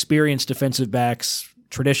really experienced defensive backs,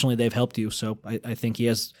 traditionally they've helped you. So I think he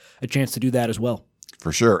has a chance to do that as well.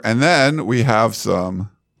 For sure. And then we have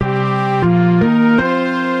some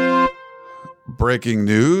breaking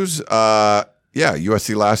news.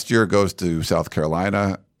 USC last year goes to South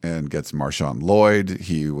Carolina and gets Marshawn Lloyd.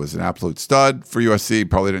 He was an absolute stud for USC.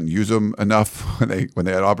 Probably didn't use him enough when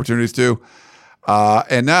they had opportunities to.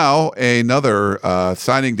 And now another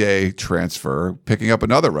signing day transfer, picking up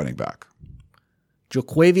another running back.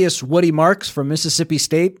 Joquavius Woody Marks from Mississippi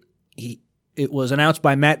State. It was announced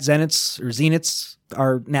by Matt Zenitz,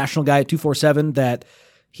 our national guy at 247, that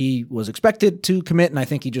he was expected to commit, and I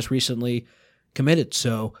think he just recently committed.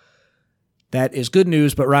 So that is good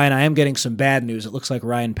news, but Ryan, I am getting some bad news. It looks like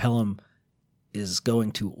Ryan Pelham is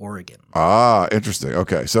going to Oregon. Ah, interesting.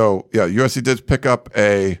 Okay, so yeah, USC did pick up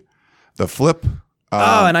the flip.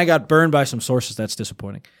 And I got burned by some sources. That's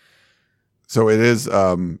disappointing. So it is.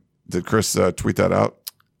 Did Chris tweet that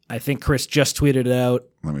out? I think Chris just tweeted it out.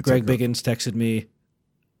 Greg Biggins texted me.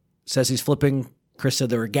 Says he's flipping. Chris said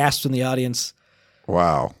there were gasps in the audience.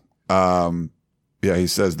 Wow. Yeah, he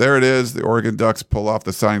says, there it is. The Oregon Ducks pull off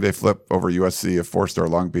the signing day flip over USC of 4-star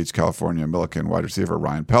Long Beach, California, Milliken wide receiver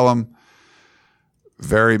Ryan Pelham.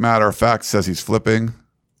 Very matter of fact, says he's flipping.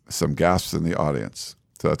 Some gasps in the audience.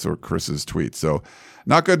 So that's what Chris's tweet. So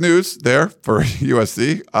not good news there for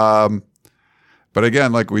USC. But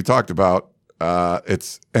again, like we talked about,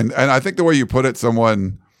 it's and I think the way you put it,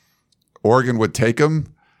 Oregon would take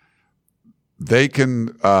him. They can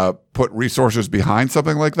put resources behind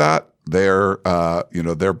something like that. They're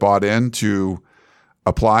bought into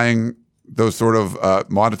applying those sort of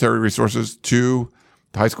monetary resources to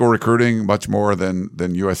high school recruiting much more than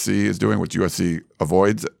USC is doing, which USC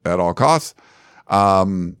avoids at all costs.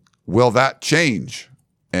 Will that change?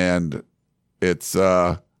 And it's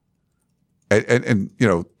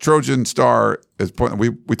Trojan Star is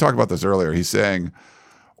pointing. We talked about this earlier. He's saying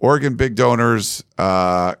Oregon big donors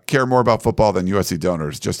care more about football than USC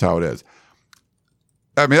donors. Just how it is.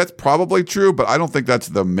 I mean, that's probably true, but I don't think that's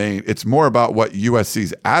the main. It's more about what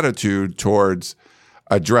USC's attitude towards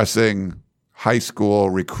addressing high school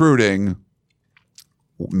recruiting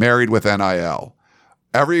married with NIL.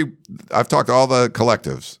 I've talked to all the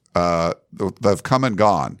collectives that have come and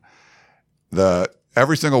gone.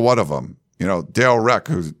 Every single one of them, Dale Reck,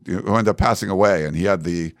 who ended up passing away, and he had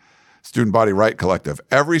the Student Body Right Collective.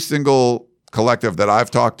 Every single collective that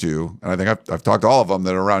I've talked to, and I think I've talked to all of them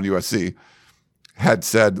that are around USC, had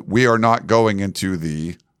said, we are not going into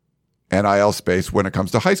the NIL space when it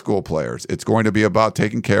comes to high school players. It's going to be about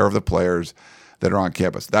taking care of the players that are on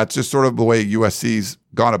campus. That's just sort of the way USC's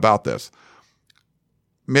gone about this.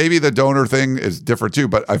 Maybe the donor thing is different too,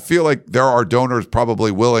 but I feel like there are donors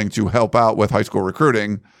probably willing to help out with high school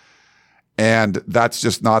recruiting, and that's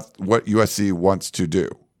just not what USC wants to do.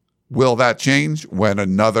 Will that change when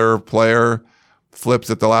another player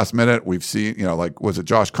flips at the last minute? We've seen, was it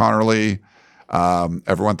Josh Connerly?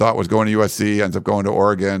 Everyone thought was going to USC, ends up going to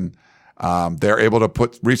Oregon. They're able to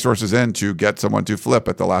put resources in to get someone to flip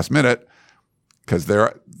at the last minute because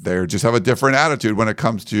they just have a different attitude when it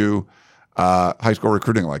comes to high school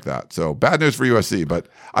recruiting like that. So bad news for USC, but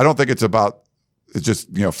I don't think it's just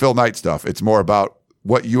Phil Knight stuff. It's more about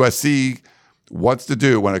what USC wants to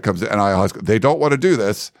do when it comes to NIL high school. They don't want to do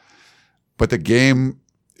this, but the game,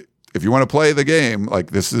 if you want to play the game,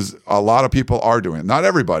 like this is a lot of people are doing it. Not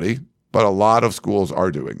everybody, but a lot of schools are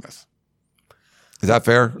doing this. Is that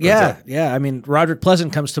fair? Yeah. I mean, Roderick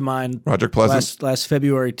Pleasant comes to mind. Roderick Pleasant. Last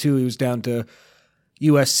February, too, he was down to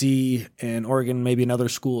USC and Oregon, maybe another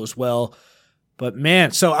school as well. But,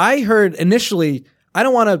 man, so I heard initially, I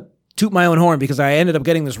don't want to toot my own horn because I ended up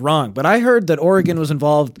getting this wrong, but I heard that Oregon was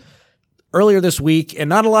involved earlier this week, and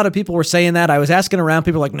not a lot of people were saying that. I was asking around,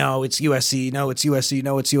 people were like, no, it's USC, no, it's USC,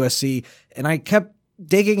 no, it's USC. And I kept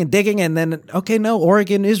digging, and then, okay, no,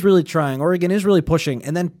 Oregon is really trying. Oregon is really pushing.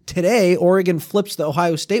 And then today, Oregon flips the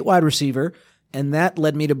Ohio State wide receiver, and that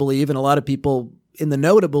led me to believe, and a lot of people in the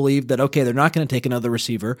know to believe that, okay, they're not going to take another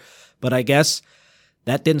receiver. But I guess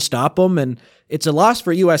that didn't stop them, and it's a loss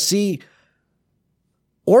for USC.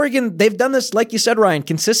 Oregon, they've done this, like you said, Ryan,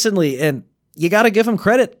 consistently, and you got to give them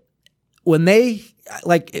credit. When they,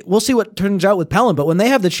 we'll see what turns out with Pelham, but when they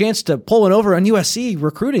have the chance to pull one over on USC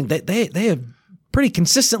recruiting, they have pretty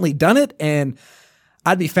consistently done it, and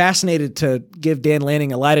I'd be fascinated to give Dan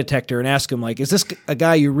Lanning a lie detector and ask him, is this a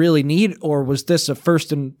guy you really need, or was this a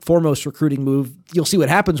first and foremost recruiting move? You'll see what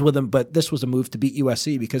happens with him, but this was a move to beat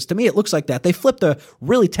USC, because to me it looks like that. They flipped a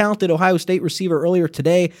really talented Ohio State receiver earlier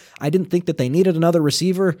today. I didn't think that they needed another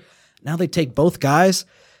receiver. Now they take both guys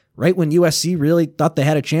right when USC really thought they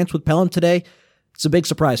had a chance with Pelham today. It's a big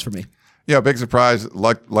surprise for me. Yeah, big surprise.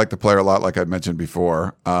 Like the player a lot, like I mentioned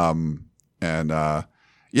before.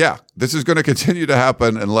 This is going to continue to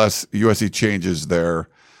happen unless USC changes their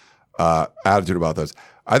attitude about this.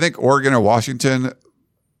 I think Oregon or Washington,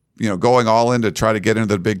 going all in to try to get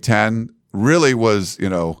into the Big Ten really was,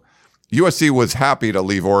 USC was happy to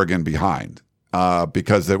leave Oregon behind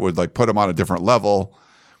because it would put them on a different level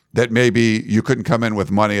that maybe you couldn't come in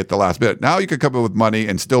with money at the last bit. Now you could come in with money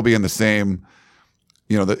and still be in the same,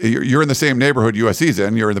 you're in the same neighborhood USC's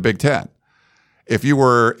in, you're in the Big Ten. If you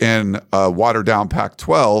were in a watered-down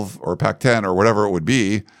Pac-12 or Pac-10 or whatever it would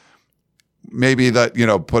be, maybe that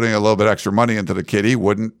putting a little bit extra money into the kitty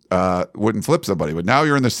wouldn't flip somebody. But now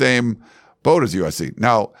you're in the same boat as USC.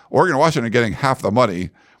 Now Oregon and Washington are getting half the money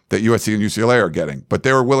that USC and UCLA are getting, but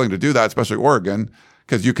they were willing to do that, especially Oregon,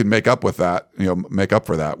 because you can make up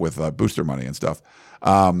for that with booster money and stuff.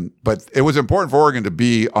 But it was important for Oregon to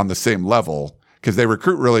be on the same level because they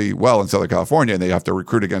recruit really well in Southern California and they have to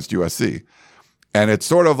recruit against USC. And it's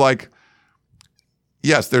sort of like,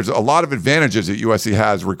 yes, there's a lot of advantages that USC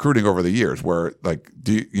has recruiting over the years where like,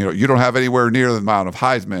 you don't have anywhere near the amount of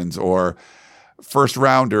Heismans or first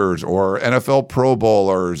rounders or NFL Pro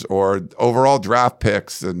Bowlers or overall draft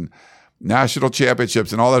picks and national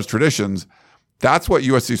championships and all those traditions. That's what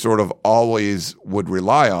USC sort of always would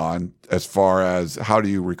rely on as far as how do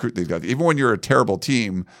you recruit these guys. Even when you're a terrible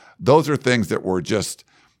team, those are things that were just,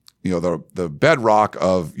 the bedrock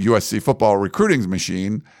of USC football recruiting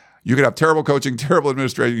machine. You could have terrible coaching, terrible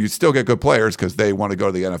administration. You still get good players because they want to go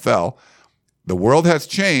to the NFL. The world has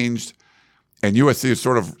changed, and USC is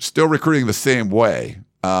sort of still recruiting the same way.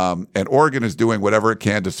 And Oregon is doing whatever it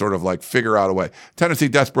can to sort of like figure out a way. Tennessee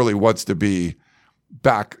desperately wants to be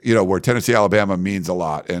back, where Tennessee, Alabama means a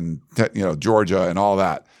lot, and Georgia and all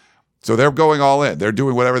that. So they're going all in. They're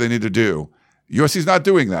doing whatever they need to do. USC's not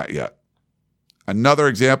doing that yet. Another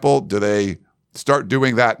example, do they start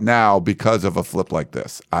doing that now because of a flip like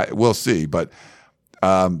this? We'll see, but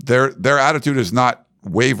their attitude is not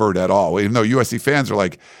wavered at all. Even though USC fans are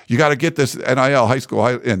like, you got to get this NIL high school,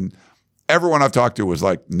 and everyone I've talked to was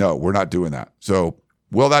like, no, we're not doing that. So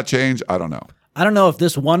will that change? I don't know. I don't know if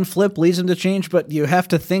this one flip leads them to change, but you have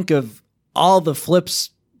to think of all the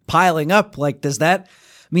flips piling up. Like, does that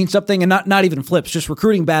mean something? And not even flips, just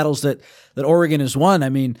recruiting battles that Oregon has won. I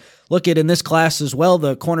mean, look at in this class as well,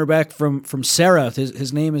 the cornerback from Sarah,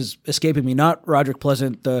 his name is escaping me, not Roderick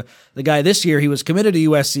Pleasant, the guy this year. He was committed to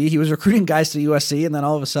USC. He was recruiting guys to USC, and then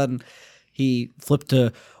all of a sudden he flipped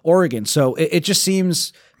to Oregon. So it just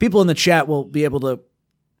seems people in the chat will be able to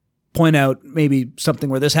point out maybe something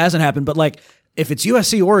where this hasn't happened, but like, if it's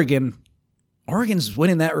USC, Oregon's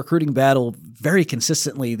winning that recruiting battle very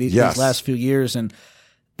consistently these last few years, and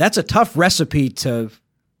that's a tough recipe to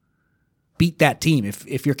beat that team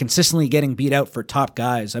if you're consistently getting beat out for top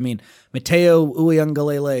guys. I mean, Mateo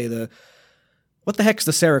Uiagalelei, what the heck's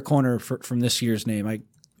the Sarah corner from this year's name?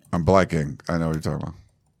 I'm blanking. I know what you're talking about.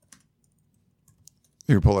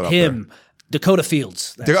 You can pull it up. Him, there. Dakota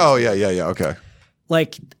Fields. Oh, yeah. Okay.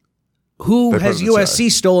 Like, who has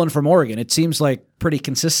USC stolen from Oregon? It seems like pretty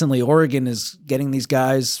consistently Oregon is getting these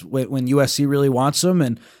guys when USC really wants them.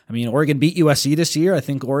 And I mean, Oregon beat USC this year. I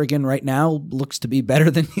think Oregon right now looks to be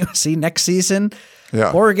better than USC next season.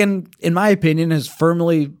 Yeah. Oregon, in my opinion, is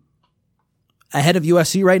firmly ahead of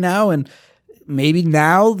USC right now. And maybe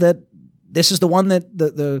now that this is the one that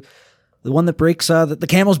the one that breaks the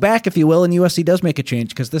camel's back, if you will, and USC does make a change,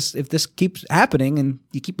 because if this keeps happening and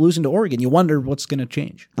you keep losing to Oregon, you wonder what's going to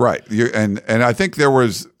change. Right, and I think there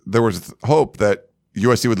was hope that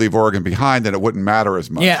USC would leave Oregon behind and it wouldn't matter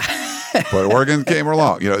as much. Yeah, but Oregon came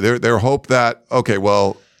along. Their hope that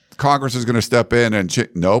Congress is going to step in and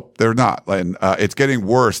nope, they're not. And it's getting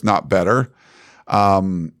worse, not better.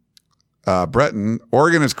 Breton,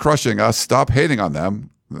 Oregon is crushing us. Stop hating on them.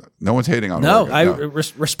 No one's hating on Oregon. I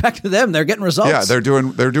respect them. They're getting results. Yeah, they're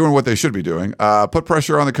doing what they should be doing. Put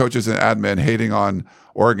pressure on the coaches and admin. Hating on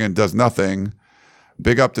Oregon does nothing.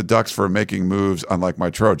 Big up to Ducks for making moves, unlike my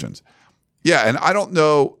Trojans. Yeah, and I don't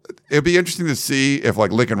know. It'd be interesting to see if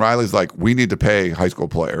like Lincoln Riley's like, we need to pay high school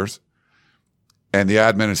players, and the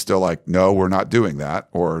admin is still like, no, we're not doing that,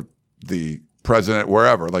 or the president,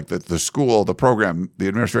 wherever, like the school, the program, the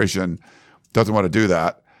administration doesn't want to do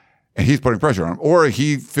that. And he's putting pressure on him, or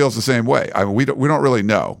he feels the same way. I mean, we don't really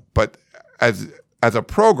know. But as a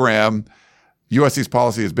program, USC's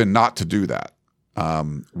policy has been not to do that.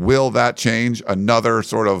 Will that change? Another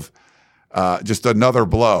sort of just another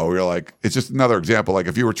blow. You're like, it's just another example. Like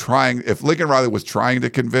if Lincoln Riley was trying to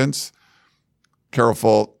convince Carol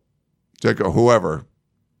Folt, Jacob, whoever,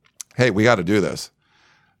 hey, we got to do this.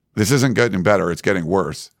 This isn't getting better. It's getting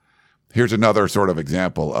worse. Here's another sort of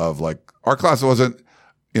example of like our class wasn't,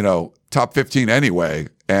 top 15 anyway,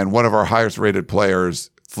 and one of our highest rated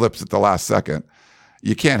players flips at the last second.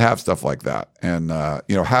 You can't have stuff like that. And,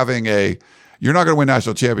 you're not going to win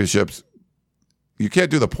national championships. You can't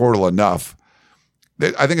do the portal enough.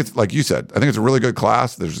 I think it's, like you said, I think it's a really good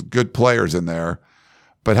class. There's good players in there.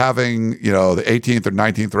 But having, the 18th or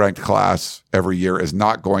 19th ranked class every year is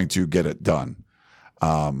not going to get it done.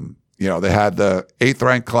 They had the 8th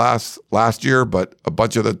ranked class last year, but a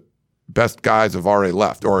bunch of the best guys have already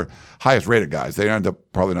left, or highest rated guys. They end up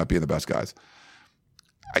probably not being the best guys.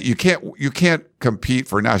 You can't compete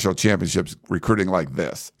for national championships recruiting like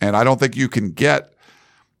this. And I don't think you can get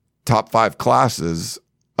top 5 classes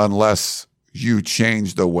unless you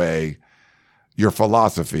change the way your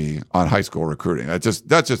philosophy on high school recruiting. That's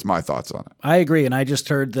just my thoughts on it. I agree. And I just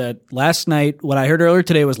heard that last night, what I heard earlier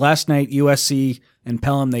today was last night USC and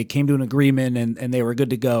Pelham, they came to an agreement and they were good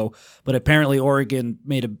to go. But apparently Oregon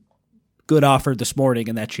made a good offer this morning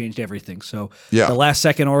and that changed everything. So the last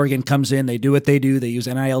second Oregon comes in, they do what they do. They use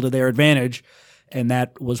NIL to their advantage. And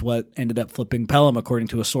that was what ended up flipping Pelham, according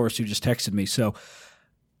to a source who just texted me. So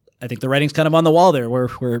I think the writing's kind of on the wall there.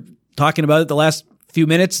 We're talking about it the last few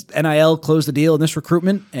minutes. NIL closed the deal in this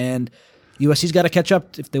recruitment, and USC's got to catch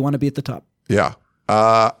up if they want to be at the top. Yeah.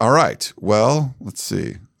 All right. Well, let's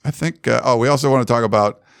see. I think. We also want to talk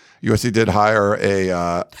about USC did hire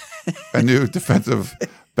a new defensive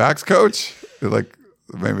backs coach.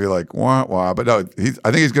 Maybe wah, but no. I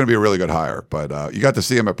think he's going to be a really good hire. But you got to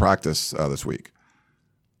see him at practice this week.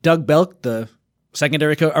 Doug Belk, the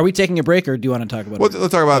secondary coach. Are we taking a break, or do you want to talk about it?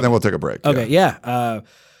 Let's talk about it, and then we'll take a break. Okay. Yeah.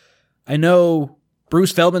 I know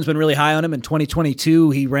Bruce Feldman's been really high on him. In 2022,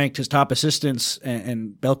 he ranked his top assistants,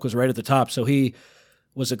 and Belk was right at the top. So he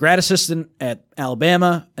was a grad assistant at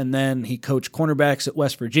Alabama, and then he coached cornerbacks at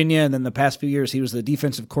West Virginia, and then the past few years he was the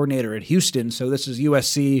defensive coordinator at Houston. So this is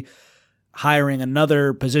USC hiring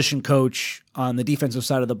another position coach on the defensive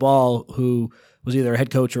side of the ball who was either a head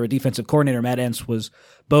coach or a defensive coordinator. Matt Entz was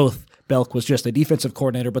both. Belk was just a defensive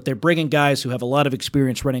coordinator, but they're bringing guys who have a lot of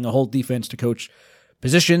experience running a whole defense to coach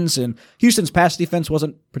positions. And Houston's pass defense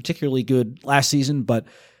wasn't particularly good last season, but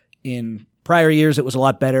in prior years it was a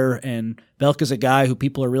lot better. And Belk is a guy who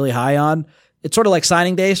people are really high on. It's sort of like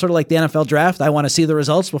signing day, sort of like the NFL draft. I want to see the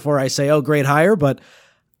results before I say, oh, great hire. But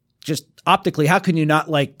just optically, how can you not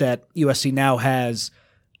like that USC now has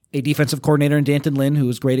a defensive coordinator in Danton Lynn, who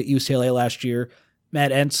was great at UCLA last year,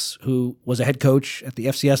 Matt Entz, who was a head coach at the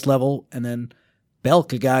FCS level, and then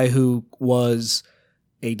Belk, a guy who was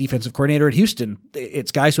a defensive coordinator at Houston.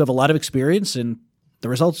 It's guys who have a lot of experience, and the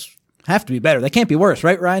results have to be better. They can't be worse,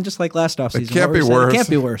 right, Ryan? Just like last offseason. It can't be worse. It can't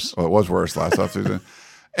be worse. Well, it was worse last offseason.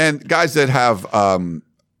 And guys that have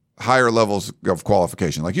higher levels of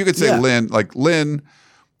qualification. Like you could say Lynn,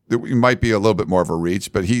 it might be a little bit more of a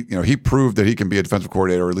reach, but he proved that he can be a defensive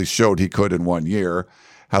coordinator, or at least showed he could in 1 year.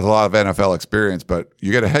 Has a lot of NFL experience, but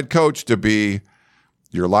you get a head coach to be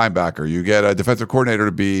your linebacker. You get a defensive coordinator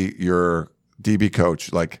to be your DB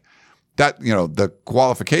coach. Like that, the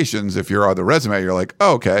qualifications, if you're on the resume, you're like,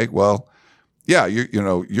 oh, okay, well, yeah,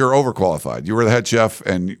 you're overqualified. You were the head chef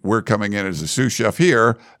and we're coming in as a sous chef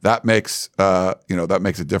here. That makes, that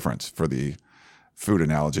makes a difference for the food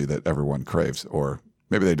analogy that everyone craves, or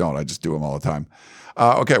maybe they don't. I just do them all the time.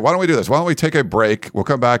 Okay, why don't we do this? Why don't we take a break? We'll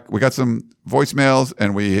come back. We got some voicemails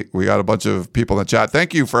and we got a bunch of people in the chat.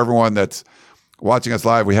 Thank you for everyone that's watching us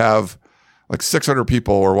live. We have like 600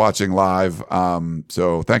 people who are watching live.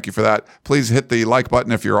 So thank you for that. Please hit the like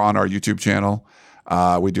button if you're on our YouTube channel.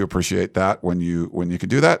 We do appreciate that when you can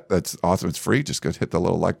do that. That's awesome. It's free. Just go hit the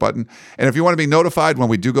little like button. And if you want to be notified when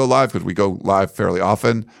we do go live, because we go live fairly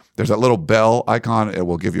often, there's that little bell icon. It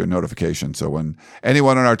will give you a notification. So when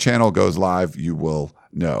anyone on our channel goes live, you will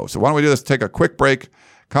know. So why don't we do this? Take a quick break,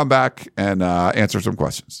 come back, and answer some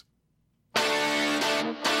questions.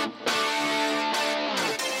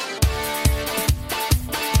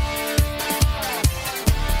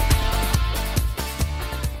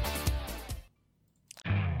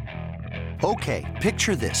 Okay,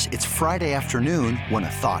 picture this. It's Friday afternoon when a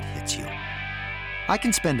thought hits you. I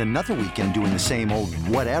can spend another weekend doing the same old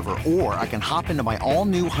whatever, or I can hop into my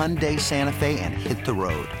all-new Hyundai Santa Fe and hit the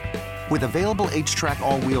road. With available H-Track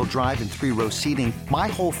all-wheel drive and 3-row seating, my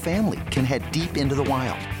whole family can head deep into the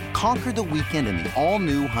wild. Conquer the weekend in the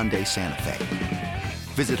all-new Hyundai Santa Fe.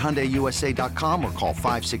 Visit HyundaiUSA.com or call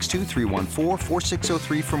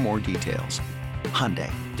 562-314-4603 for more details. Hyundai,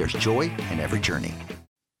 there's joy in every journey.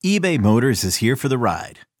 eBay Motors is here for the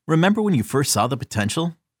ride. Remember when you first saw the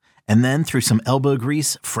potential? And then through some elbow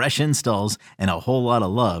grease, fresh installs, and a whole lot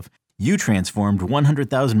of love, you transformed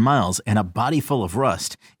 100,000 miles and a body full of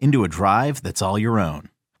rust into a drive that's all your own.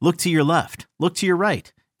 Look to your left. Look to your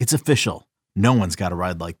right. It's official. No one's got a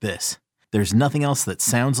ride like this. There's nothing else that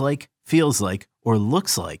sounds like, feels like, or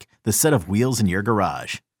looks like the set of wheels in your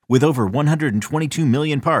garage. With over 122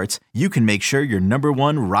 million parts, you can make sure your number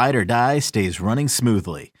one ride or die stays running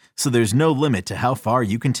smoothly. So there's no limit to how far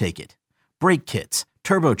you can take it. Brake kits,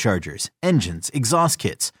 turbochargers, engines, exhaust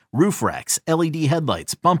kits, roof racks, LED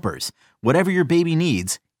headlights, bumpers, whatever your baby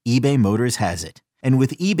needs, eBay Motors has it. And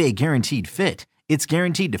with eBay Guaranteed Fit, it's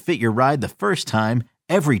guaranteed to fit your ride the first time,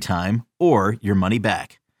 every time, or your money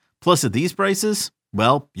back. Plus at these prices,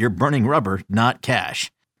 well, you're burning rubber, not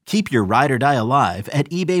cash. Keep your ride or die alive at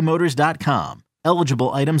ebaymotors.com. Eligible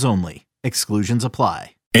items only. Exclusions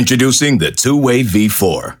apply. Introducing the two-way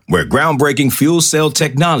V4, where groundbreaking fuel cell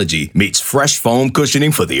technology meets fresh foam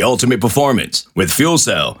cushioning for the ultimate performance. With fuel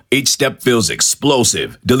cell, each step feels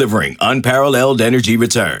explosive, delivering unparalleled energy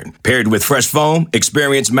return. Paired with fresh foam,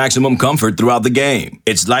 experience maximum comfort throughout the game.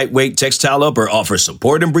 Its lightweight textile upper offers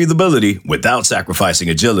support and breathability without sacrificing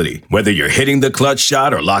agility. Whether you're hitting the clutch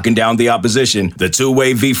shot or locking down the opposition, the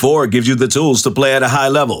two-way V4 gives you the tools to play at a high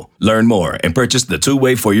level. Learn more and purchase the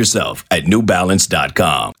two-way for yourself at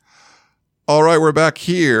newbalance.com. All right, we're back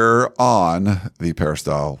here on the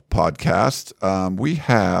Peristyle podcast. We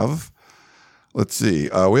have, let's see,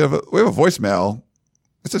 we have a voicemail.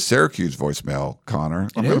 It's a Syracuse voicemail, Connor.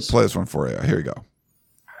 I'm going to play this one for you. Here you go.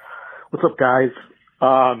 What's up, guys?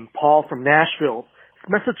 Paul from Nashville.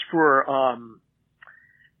 Message for,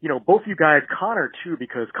 both you guys, Connor too,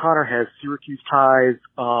 because Connor has Syracuse ties.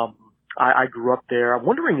 I grew up there. I'm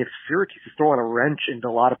wondering if Syracuse is throwing a wrench into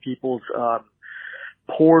a lot of people's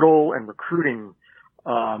portal and recruiting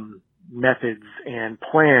methods and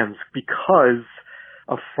plans because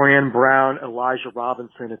of Fran Brown, Elijah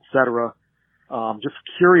Robinson, etc. Just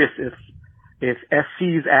curious if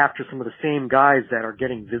SC's after some of the same guys that are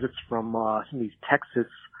getting visits from some of these Texas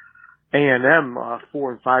A&M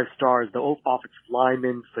 4 and 5 stars, the offensive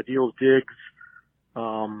lineman, Fadil Diggs.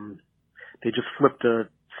 They just flipped a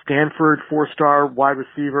Stanford 4-star wide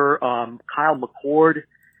receiver. Kyle McCord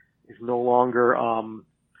is no longer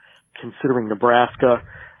considering Nebraska.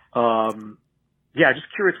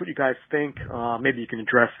 Just curious what you guys think. Maybe you can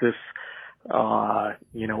address this,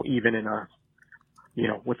 even in a,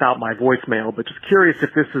 without my voicemail, but just curious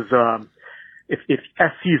if this is, if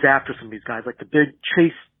SC's after some of these guys, like the big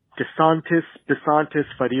Chase DeSantis,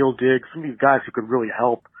 Fadil Diggs, some of these guys who could really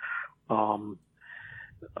help, from,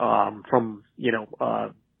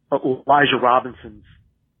 Elijah Robinson's,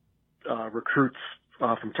 recruits,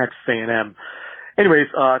 from Texas A&M. Anyways,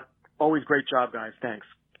 always great job, guys. Thanks.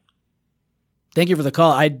 Thank you for the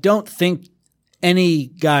call. I don't think any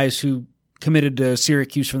guys who committed to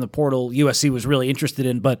Syracuse from the portal USC was really interested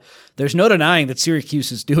in, but there's no denying that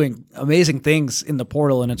Syracuse is doing amazing things in the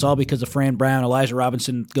portal, and it's all because of Fran Brown, Elijah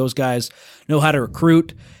Robinson. Those guys know how to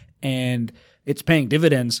recruit, and it's paying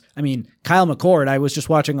dividends. I mean, Kyle McCord, I was just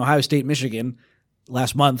watching Ohio State, Michigan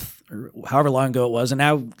last month, or however long ago it was, and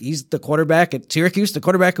now he's the quarterback at Syracuse, the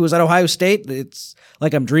quarterback who was at Ohio State. It's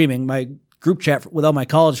like I'm dreaming. My group chat with all my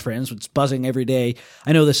college friends was buzzing every day.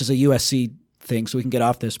 I know this is a USC thing, so we can get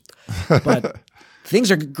off this, but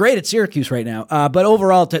things are great at Syracuse right now. But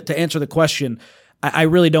overall, to answer the question, I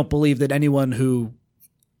really don't believe that anyone who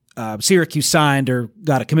Syracuse signed or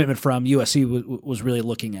got a commitment from USC was really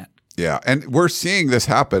looking at. Yeah, and we're seeing this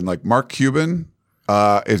happen. Like Mark Cuban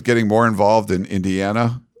is getting more involved in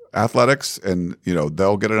Indiana athletics, and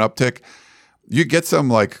they'll get an uptick. You get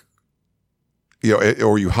some or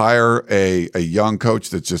you hire a young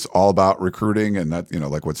coach that's just all about recruiting, and that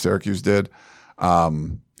like what Syracuse did.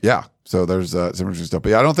 So there's some interesting stuff. But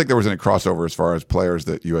yeah, I don't think there was any crossover as far as players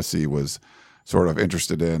that USC was sort of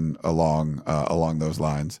interested in along those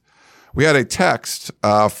lines. We had a text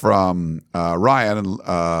from Ryan in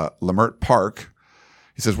Lamert Park.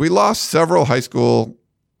 He says, we lost several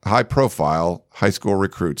high-profile high school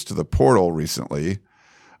recruits to the portal recently.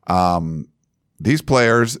 These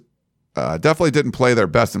players definitely didn't play their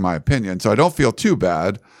best, in my opinion, so I don't feel too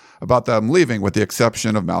bad about them leaving, with the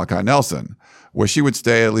exception of Malachi Nelson. Wish he would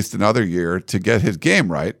stay at least another year to get his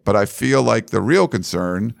game right, but I feel like the real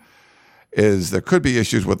concern is there could be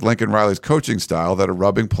issues with Lincoln Riley's coaching style that are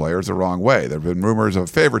rubbing players the wrong way. There have been rumors of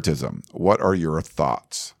favoritism. What are your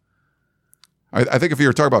thoughts? I think if you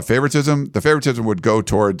were talking about favoritism, the favoritism would go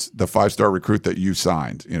towards the 5-star recruit that you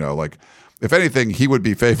signed. If anything, he would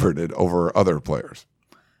be favored over other players.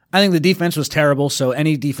 I think the defense was terrible, so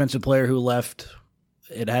any defensive player who left,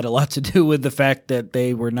 it had a lot to do with the fact that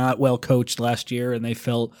they were not well coached last year, and they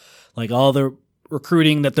felt like all the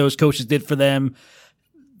recruiting that those coaches did for them,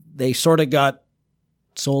 they sort of got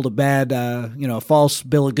sold a bad, a false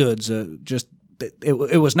bill of goods.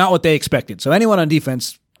 It was not what they expected. So anyone on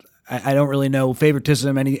defense, I don't really know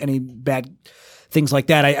favoritism, any bad things like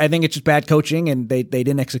that. I think it's just bad coaching, and they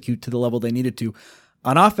didn't execute to the level they needed to.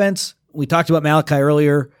 On offense, we talked about Malachi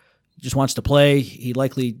earlier. He just wants to play. He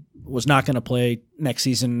likely was not going to play next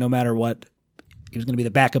season no matter what. He was going to be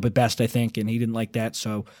the backup at best, I think, and he didn't like that.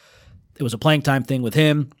 So it was a playing time thing with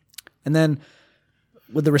him. And then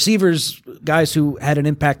with the receivers, guys who had an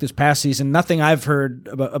impact this past season, nothing I've heard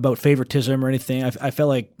about favoritism or anything. I felt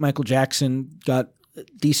like Michael Jackson got a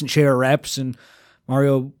decent share of reps, and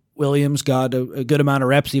Mario Williams got a good amount of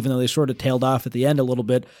reps, even though they sort of tailed off at the end a little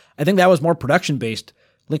bit. I think that was more production-based.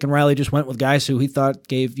 Lincoln Riley just went with guys who he thought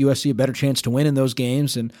gave USC a better chance to win in those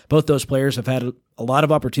games, and both those players have had a lot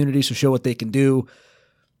of opportunities to show what they can do.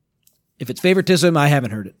 If it's favoritism, I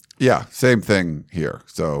haven't heard it. Yeah, same thing here.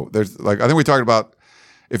 So there's I think we talked about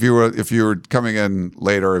if you were coming in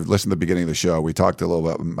later, listened to the beginning of the show, we talked a little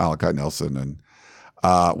bit about Malachi Nelson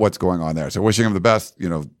and what's going on there. So wishing him the best,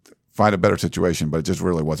 find a better situation, but it just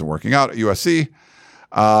really wasn't working out at USC.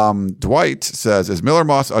 Dwight says, is Miller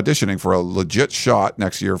Moss auditioning for a legit shot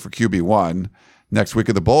next year for QB1 next week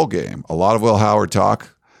of the bowl game? A lot of Will Howard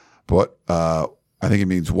talk, but I think he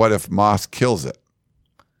means what if Moss kills it?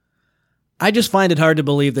 I just find it hard to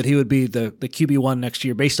believe that he would be the QB1 next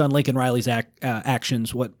year based on Lincoln Riley's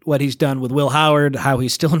actions, what he's done with Will Howard, how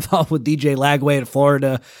he's still involved with DJ Lagway in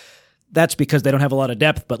Florida. That's because they don't have a lot of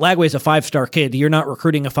depth, but Lagway's a 5-star kid. You're not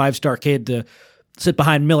recruiting a 5-star kid to sit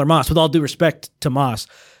behind Miller Moss, with all due respect to Moss.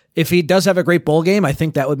 If he does have a great bowl game, I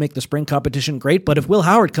think that would make the spring competition great, but if Will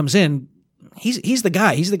Howard comes in, he's the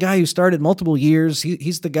guy. He's the guy who started multiple years.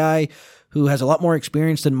 He's the guy who has a lot more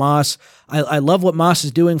experience than Moss. I love what Moss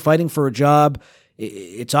is doing, fighting for a job.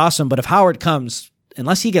 It's awesome. But if Howard comes,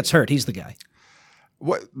 unless he gets hurt, he's the guy.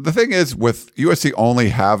 What the thing is with USC only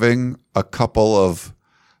having a couple of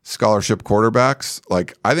scholarship quarterbacks,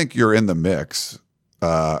 like I think you're in the mix.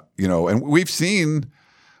 And we've seen,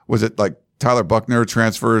 was it like Tyler Buckner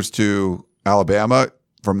transfers to Alabama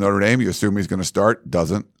from Notre Dame? You assume he's going to start,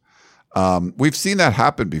 doesn't. We've seen that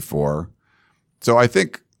happen before. So I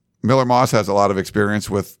think Miller Moss has a lot of experience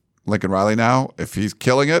with Lincoln Riley now. If he's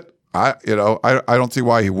killing it, I don't see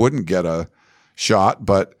why he wouldn't get a shot,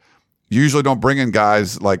 but you usually don't bring in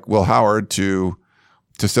guys like Will Howard to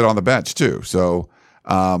sit on the bench too. So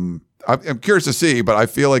I'm curious to see, but I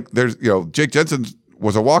feel like there's, Jake Jensen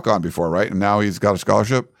was a walk-on before, right? And now he's got a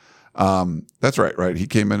scholarship. That's right? He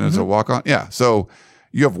came in as a walk-on. Yeah. So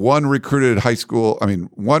you have one recruited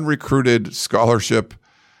scholarship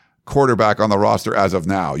quarterback on the roster as of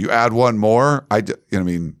now. You add one more, I'm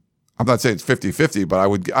not saying it's 50-50,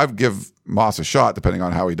 but I'd give Moss a shot depending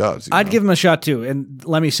on how he does. I'd give him a shot too. And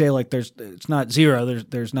let me say, it's not zero.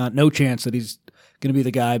 There's not no chance that he's going to be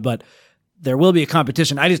the guy, but there will be a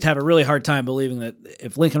competition. I just have a really hard time believing that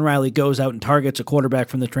if Lincoln Riley goes out and targets a quarterback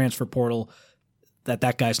from the transfer portal,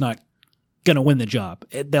 that guy's not going to win the job.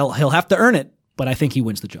 He'll have to earn it, but I think he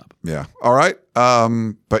wins the job. Yeah. All right.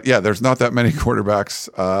 But yeah, there's not that many quarterbacks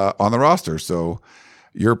on the roster, so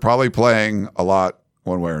you're probably playing a lot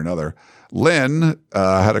one way or another. Lynn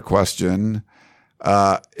had a question.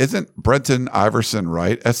 Isn't Brenton Iverson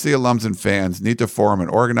right? SC alums and fans need to form an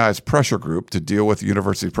organized pressure group to deal with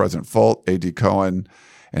University President Folt, AD Cohen,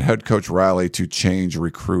 and head coach Riley to change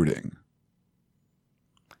recruiting.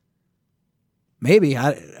 Maybe.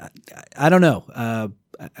 I don't know.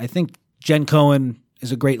 I think Jen Cohen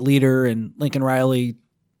is a great leader, and Lincoln Riley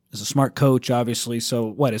is a smart coach, obviously. So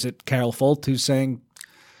what, is it Carol Folt who's saying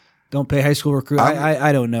don't pay high school recruits?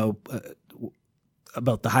 I don't know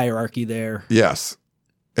about the hierarchy there. Yes.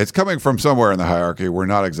 It's coming from somewhere in the hierarchy. We're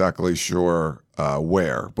not exactly sure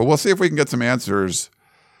where, but we'll see if we can get some answers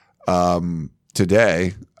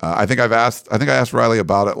today. I think I asked Riley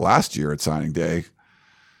about it last year at signing day.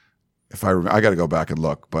 If I got to go back and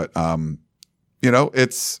look, but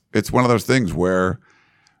it's one of those things where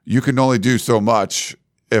you can only do so much.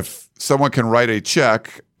 If someone can write a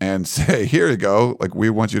check and say, here you go, like, we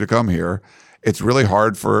want you to come here, it's really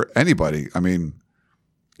hard for anybody. I mean,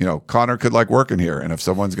 Connor could like working here, and if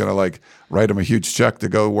someone's going to like write him a huge check to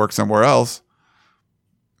go work somewhere else,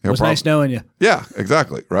 it was nice knowing you. Yeah,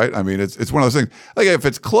 exactly. Right. I mean, it's one of those things. Like, if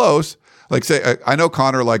it's close, like, say, I know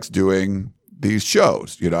Connor likes doing these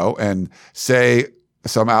shows, and say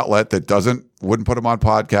some outlet that wouldn't put him on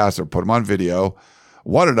podcasts or put him on video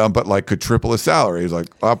wanted him, but like could triple his salary. He's like,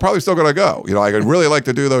 I'm probably still going to go. I could really like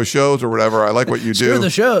to do those shows or whatever. I like what you do. Screw the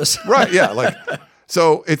shows. Right. Yeah. Like,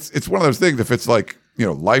 so it's one of those things. If it's like,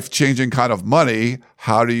 life-changing kind of money,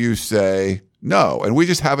 how do you say no? And we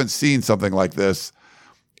just haven't seen something like this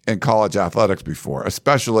in college athletics before,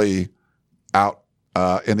 especially out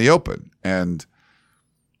in the open. And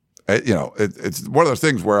it's one of those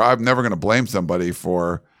things where I'm never going to blame somebody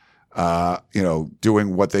for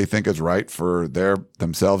doing what they think is right for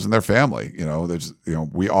themselves and their family.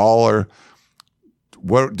 We all are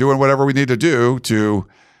doing whatever we need to do to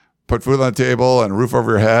put food on the table and a roof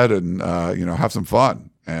over your head and have some fun.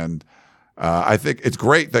 And I think it's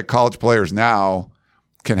great that college players now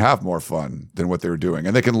can have more fun than what they were doing,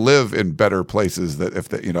 and they can live in better places that if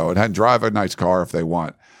they and drive a nice car if they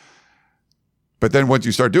want. But then once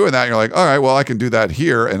you start doing that, you're like, all right, well, I can do that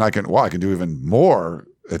here, and I can do even more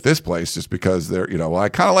at this place just because they're, I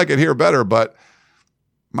kind of like it here better, but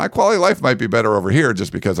my quality of life might be better over here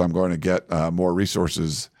just because I'm going to get more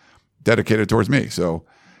resources dedicated towards me. So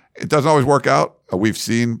it doesn't always work out. We've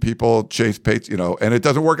seen people chase pace, and it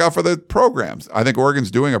doesn't work out for the programs. I think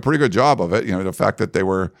Oregon's doing a pretty good job of it. The fact that they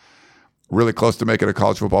were really close to making a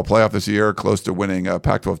college football playoff this year, close to winning a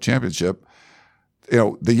Pac-12 championship.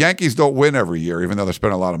 The Yankees don't win every year, even though they're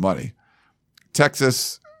spending a lot of money.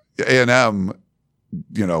 Texas A&M,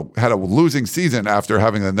 had a losing season after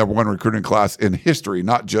having the number one recruiting class in history,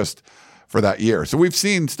 not just for that year. So we've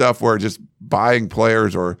seen stuff where just buying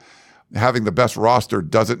players or having the best roster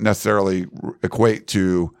doesn't necessarily equate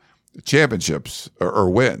to championships or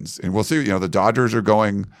wins. And we'll see, the Dodgers are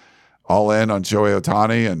going all in on Shohei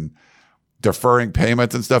Ohtani and deferring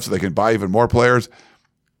payments and stuff so they can buy even more players.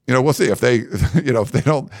 We'll see if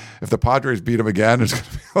the Padres beat them again, it's going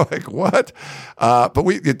to be like, what?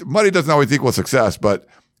 But money doesn't always equal success, but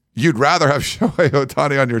you'd rather have Shohei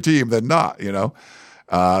Ohtani on your team than not,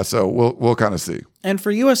 so we'll kind of see. And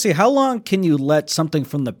for USC, how long can you let something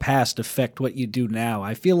from the past affect what you do now?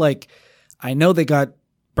 I feel like I know they got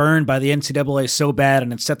burned by the NCAA so bad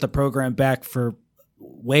and it set the program back for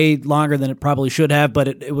way longer than it probably should have, but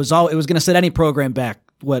it was going to set any program back.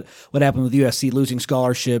 What happened with USC losing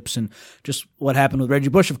scholarships and just what happened with Reggie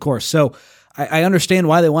Bush, of course. So I understand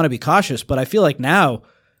why they want to be cautious, but I feel like now,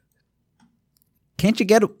 can't you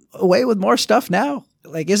get away with more stuff now?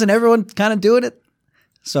 Like, isn't everyone kind of doing it?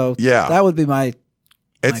 So yeah, that would be my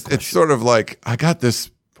question. It's sort of like, I got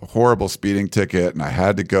this horrible speeding ticket and I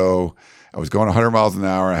had to go. I was going 100 miles an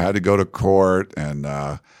hour. I had to go to court and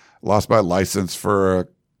lost my license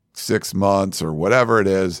for 6 months or whatever it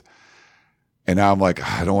is. And now I'm like,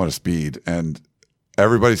 I don't want to speed. And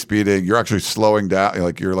everybody's speeding. You're actually slowing down.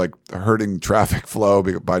 You're like hurting traffic flow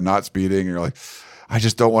by not speeding. And you're like, I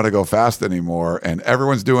just don't want to go fast anymore. And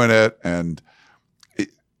everyone's doing it. And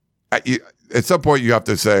at some point you have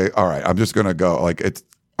to say, all right, I'm just going to go.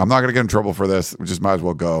 I'm not going to get in trouble for this. We just might as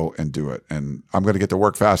well go and do it. And I'm going to get to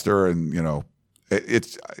work faster. And,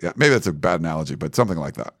 it's maybe that's a bad analogy, but something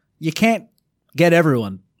like that. You can't get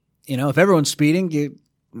everyone. If everyone's speeding, you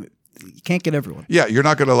can't get everyone. Yeah, you're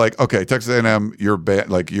not going to okay, Texas A&M, you're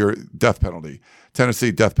your death penalty.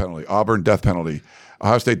 Tennessee, death penalty. Auburn, death penalty.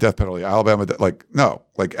 Ohio State, death penalty. Alabama, no.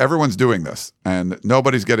 Everyone's doing this, and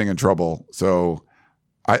nobody's getting in trouble. So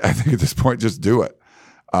I think at this point, just do it,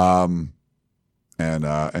 and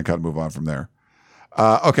kind of move on from there.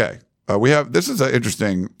 Okay, this is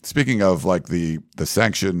interesting. Speaking of the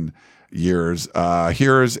sanction years,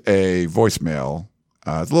 here's a voicemail.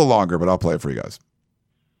 It's a little longer, but I'll play it for you guys.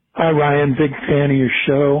 Hi, Ryan. Big fan of your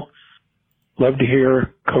show. Love to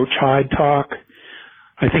hear Coach Hyde talk.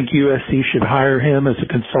 I think USC should hire him as a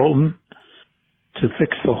consultant to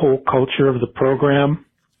fix the whole culture of the program.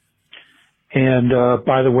 And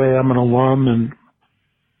by the way, I'm an alum and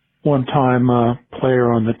one-time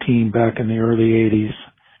player on the team back in the early 80s.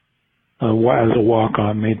 As a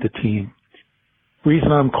walk-on, made the team.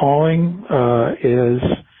 Reason I'm calling is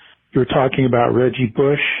you're talking about Reggie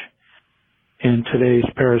Bush in today's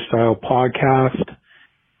Peristyle podcast.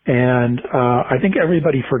 And I think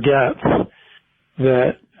everybody forgets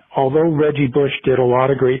that although Reggie Bush did a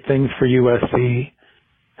lot of great things for USC,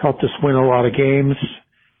 helped us win a lot of games,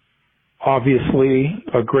 obviously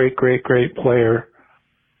a great, great, great player,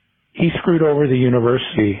 he screwed over the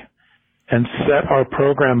university and set our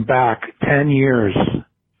program back 10 years.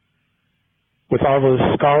 With all those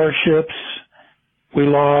scholarships we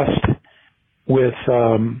lost, with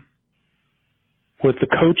the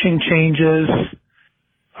coaching changes,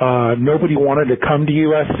 nobody wanted to come to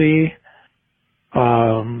USC.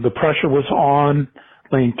 The pressure was on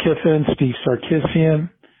Lane Kiffin, Steve Sarkisian.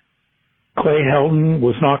 Clay Helton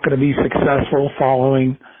was not going to be successful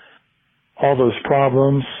following all those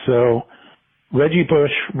problems. So Reggie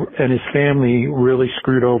Bush and his family really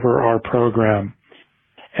screwed over our program.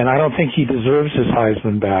 And I don't think he deserves his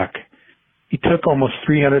Heisman back. He took almost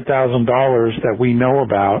 $300,000 that we know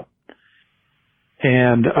about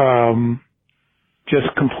and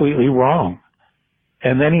just completely wrong.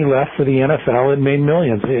 And then he left for the NFL and made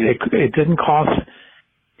millions. It didn't cost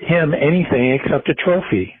him anything except a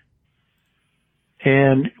trophy.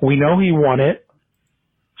 And we know he won it,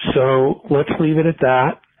 so let's leave it at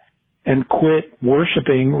that and quit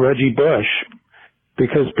worshiping Reggie Bush,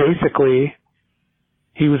 because basically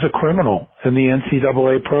he was a criminal in the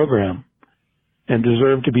NCAA program and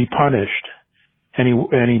deserved to be punished, and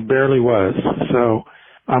he barely was. So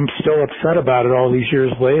I'm still upset about it all these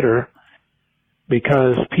years later,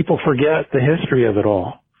 because people forget the history of it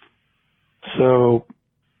all. So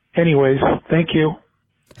anyways, thank you.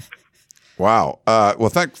 Wow. Well,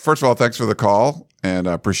 first of all, thanks for the call. and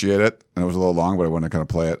I appreciate it. And it was a little long, but I wanted to kind of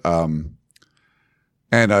play it.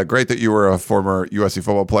 And great that you were a former USC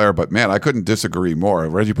football player, but man, I couldn't disagree more.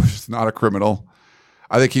 Reggie Bush is not a criminal.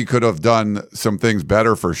 I think he could have done some things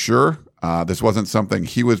better for sure. This wasn't something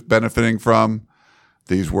he was benefiting from.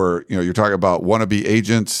 These were, you're talking about wannabe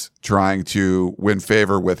agents trying to win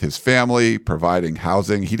favor with his family, providing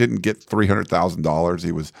housing. He didn't get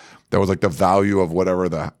 $300,000. That was like the value of whatever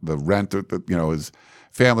the rent that his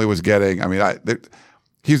family was getting. I mean,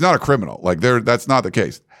 he's not a criminal. Like that's not the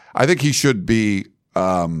case. I think he should be,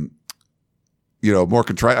 more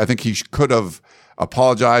contrite. I think he could have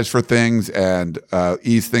apologized for things and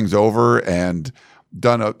eased things over and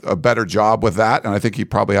done a better job with that. And I think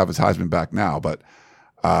he'd probably have his Heisman back now. But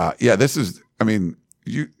this is,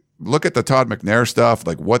 you look at the Todd McNair stuff,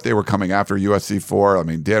 like what they were coming after USC for. I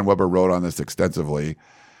mean, Dan Weber wrote on this extensively.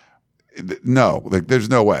 No, like there's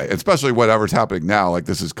no way, especially whatever's happening now. Like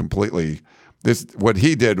this is completely, what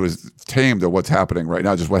he did was tame to what's happening right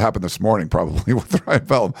now, just what happened this morning probably with Ryan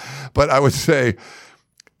Pelham. But I would say,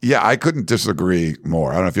 I couldn't disagree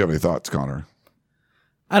more. I don't know if you have any thoughts, Connor.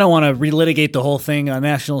 I don't want to relitigate the whole thing on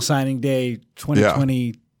National Signing Day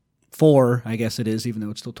 2024, I guess it is, even though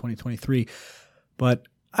it's still 2023. But,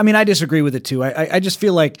 I disagree with it too. I just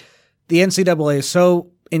feel like the NCAA is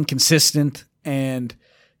so inconsistent, and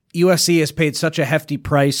USC has paid such a hefty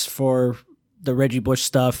price for the Reggie Bush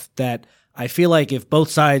stuff that I feel like if both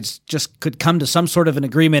sides just could come to some sort of an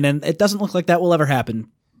agreement, and it doesn't look like that will ever happen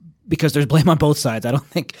because there's blame on both sides. I don't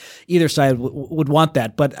think either side would want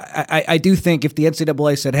that. But I do think if the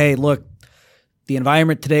NCAA said, hey, look, the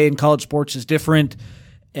environment today in college sports is different,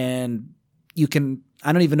 and you can –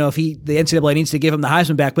 I don't even know if the NCAA needs to give him the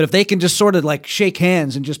Heisman back, but if they can just sort of like shake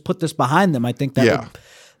hands and just put this behind them, I think that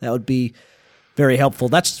would be very helpful.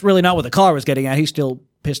 That's really not what the caller was getting at. He's still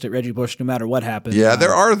pissed at Reggie Bush no matter what happens. Yeah,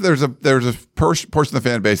 there's a portion of the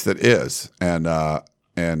fan base that is, and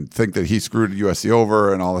think that he screwed USC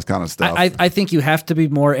over and all this kind of stuff. I think you have to be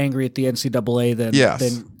more angry at the NCAA than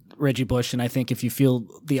Reggie Bush, and I think if you feel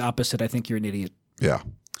the opposite, I think you're an idiot. Yeah.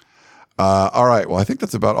 All right. Well, I think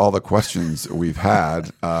that's about all the questions we've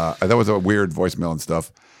had. That was a weird voicemail and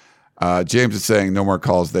stuff. James is saying no more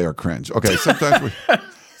calls. They are cringe. Okay. Sometimes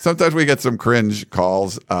we get some cringe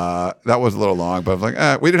calls. That was a little long, but I was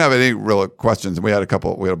like, we didn't have any real questions, and we had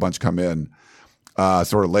a bunch come in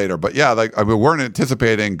sort of later. But we weren't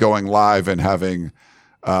anticipating going live and having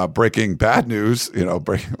breaking bad news.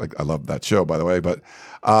 I love that show, by the way. But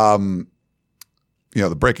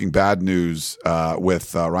the Breaking Bad news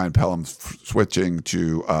with Ryan Pelham switching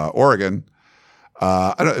to Oregon.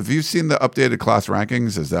 I don't know. Have you seen the updated class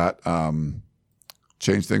rankings? Has that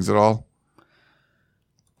changed things at all?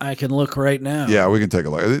 I can look right now. Yeah, we can take a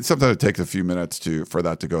look. Sometimes it takes a few minutes for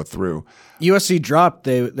that to go through. USC dropped.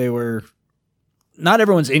 They were not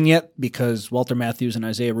everyone's in yet because Walter Matthews and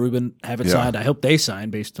Isaiah Rubin haven't signed. I hope they sign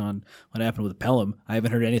based on what happened with Pelham. I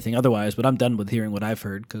haven't heard anything otherwise, but I'm done with hearing what I've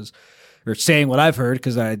heard or saying what I've heard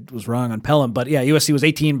because I was wrong on Pelham. But yeah, USC was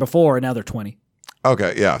 18 before, and now they're 20.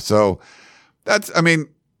 Okay, yeah. So that's,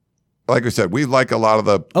 like we said, we like a lot of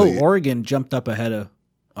the Oregon jumped up ahead of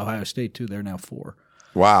Ohio State too. They're now 4.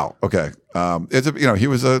 Wow. Okay. He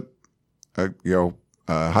was a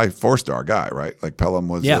high 4-star guy, right? Like Pelham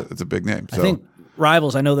was. Yeah. It's a big name. So. I think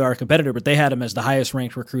Rivals. I know they're our competitor, but they had him as the highest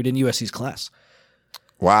ranked recruit in USC's class.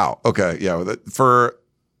 Wow. Okay. Yeah. For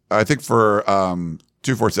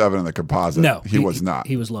 247 in the composite. No, he was not.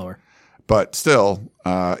 He was lower. But still,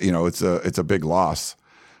 it's a big loss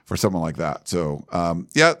for someone like that. So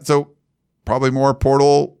so probably more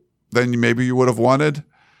portal than maybe you would have wanted.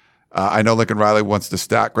 I know Lincoln Riley wants to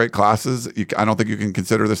stack great classes. I don't think you can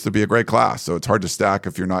consider this to be a great class. So it's hard to stack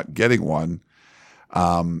if you're not getting one.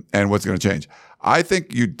 And what's going to change? I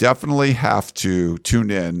think you definitely have to tune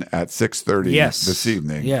in at 6:30 this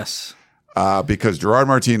evening. Yes. Because Gerard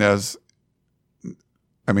Martinez,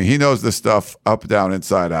 he knows this stuff up, down,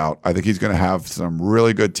 inside out. I think he's going to have some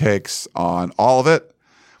really good takes on all of it.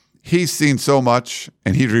 He's seen so much,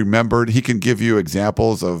 and he remembered. He can give you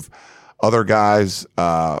examples of other guys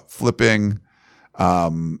flipping,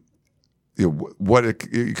 what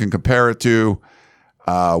you can compare it to,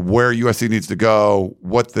 where USC needs to go,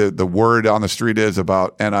 what the word on the street is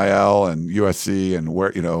about NIL and USC, and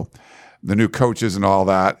where the new coaches and all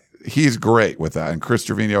that. He's great with that, and Chris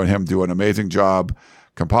Trevino and him do an amazing job.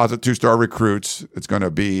 Composite 2-star recruits. It's going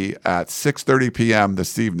to be at 6:30 p.m.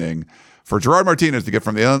 this evening for Gerard Martinez to get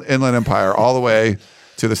from the Inland Empire all the way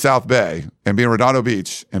to the South Bay and be in Redondo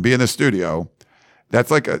Beach and be in the studio.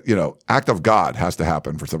 That's like a act of God has to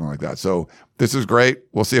happen for something like that. So this is great.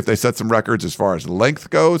 We'll see if they set some records as far as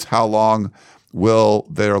length goes. How long will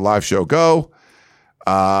their live show go?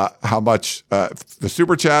 how much the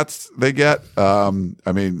super chats they get. I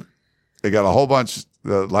mean, they got a whole bunch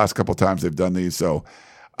the last couple of times they've done these. So,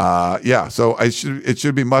 so it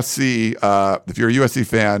should be must see. If you're a USC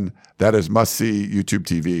fan, that is must see YouTube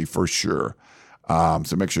TV for sure.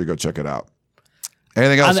 So make sure you go check it out.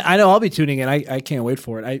 Anything else? I know I'll be tuning in. I can't wait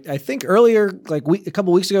for it. I think earlier, like a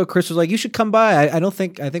couple weeks ago, Chris was like, "You should come by." I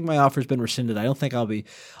think my offer's been rescinded. I don't think I'll be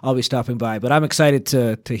stopping by, but I'm excited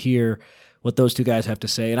to hear what those two guys have to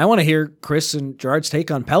say, and I want to hear Chris and Gerard's take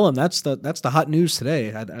on Pelham. That's the hot news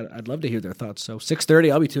today. I'd love to hear their thoughts. So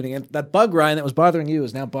 6:30, I'll be tuning in. That bug, Ryan, that was bothering you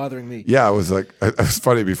is now bothering me. Yeah, it was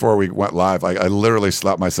funny before we went live. I literally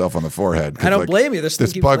slapped myself on the forehead. I don't blame you. This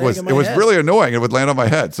bug was really annoying. It would land on my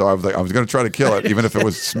head, so I was going to try to kill it, even if it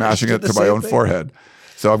was smashing it to my own forehead.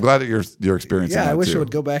 So I'm glad that you're experiencing that. Yeah, I wish too. it would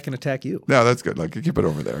go back and attack you. No, that's good. Like, keep it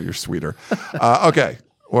over there. You're sweeter. Okay.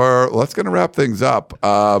 Let's going to wrap things up.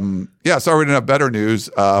 Sorry we didn't have better news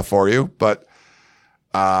for you, but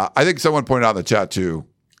I think someone pointed out in the chat too,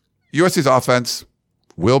 USC's offense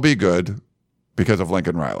will be good because of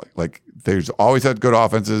Lincoln Riley. Like, they've always had good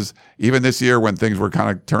offenses. Even this year when things were kind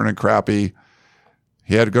of turning crappy,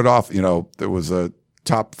 he had a good there was a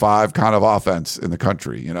top 5 kind of offense in the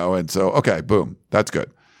country, and so, okay, boom, that's good.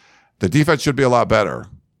 The defense should be a lot better.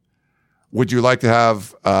 Would you like to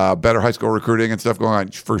have better high school recruiting and stuff going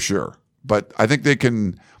on? For sure. But I think they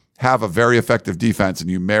can have a very effective defense, and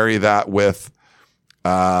you marry that with,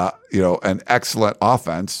 an excellent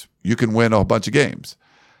offense, you can win a whole bunch of games.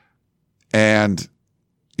 And,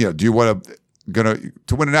 do you want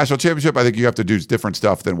to win a national championship? I think you have to do different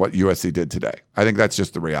stuff than what USC did today. I think that's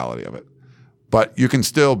just the reality of it. But you can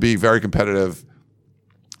still be very competitive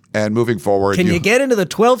and moving forward. Can you get into the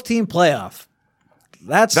 12-team playoff?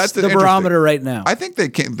 That's the barometer right now. I think they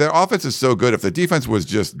can. Their offense is so good. If the defense was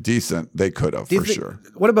just decent, they could have for sure.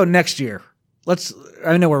 What about next year?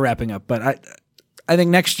 I know we're wrapping up, but I think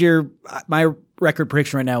next year my record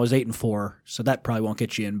prediction right now is 8-4, so that probably won't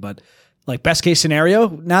get you in. But like best case scenario,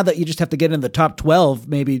 now that you just have to get in the top 12,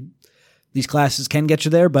 maybe these classes can get you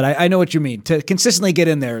there. But I know what you mean. To consistently get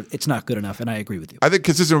in there, it's not good enough, and I agree with you. I think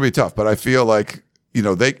consistent will be tough, but I feel like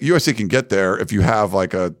USC can get there if you have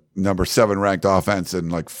like a number 7 ranked offense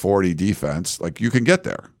and like 40 defense. Like, you can get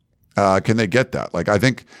there. Can they get that? Like, I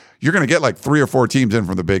think you're going to get like 3 or 4 teams in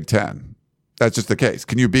from the Big Ten. That's just the case.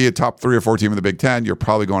 Can you be a top 3 or 4 team in the Big Ten? You're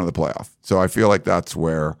probably going to the playoff. So I feel like that's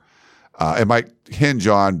where it might hinge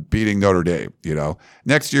on beating Notre Dame.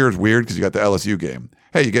 Next year is weird because you got the LSU game.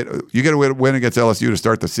 Hey, you get a win against LSU to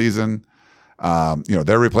start the season.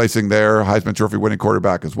 They're replacing their Heisman Trophy winning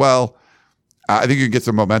quarterback as well. I think you can get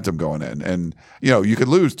some momentum going in. And, you could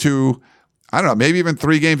lose 2, I don't know, maybe even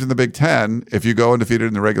 3 games in the Big Ten if you go undefeated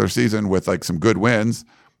in the regular season with like some good wins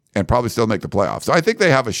and probably still make the playoffs. So I think they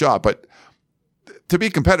have a shot, but to be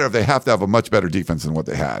competitive, they have to have a much better defense than what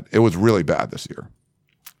they had. It was really bad this year.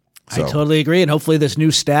 So. I totally agree. And hopefully this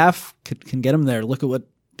new staff can get them there. Look at what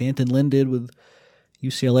Danton Lynn did with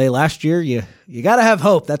UCLA last year. You got to have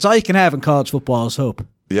hope. That's all you can have in college football is hope.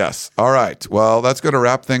 Yes. All right. Well, that's going to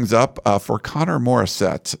wrap things up. For Connor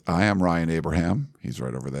Morissette, I am Ryan Abraham. He's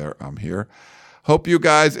right over there. I'm here. Hope you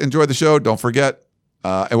guys enjoyed the show. Don't forget,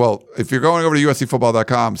 if you're going over to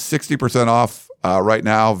uscfootball.com, 60% off right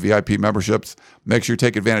now, VIP memberships. Make sure you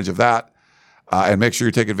take advantage of that. And make sure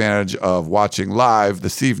you take advantage of watching live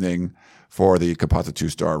this evening for the Composite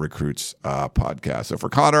 2-Star Recruits podcast. So for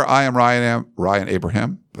Connor, I am Ryan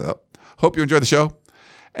Abraham. Hope you enjoyed the show,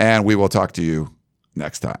 and we will talk to you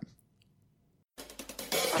next time.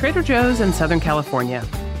 Trader Joe's in Southern California.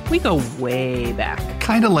 We go way back.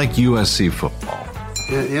 Kind of like USC football.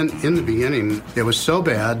 In the beginning, it was so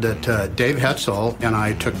bad that Dave Hetzel and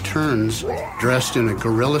I took turns dressed in a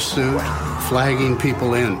gorilla suit, flagging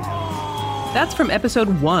people in. That's from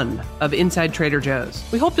episode 1 of Inside Trader Joe's.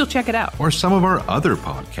 We hope you'll check it out. Or some of our other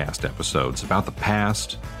podcast episodes about the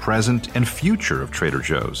past, present, and future of Trader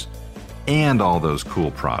Joe's. And all those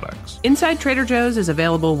cool products. Inside Trader Joe's is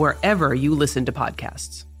available wherever you listen to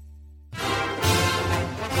podcasts.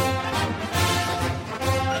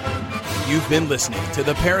 You've been listening to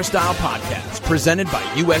the Peristyle Podcast, presented by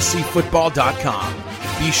USCFootball.com.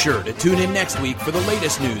 Be sure to tune in next week for the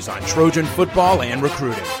latest news on Trojan football and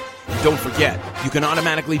recruiting. And don't forget, you can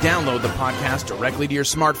automatically download the podcast directly to your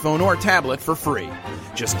smartphone or tablet for free.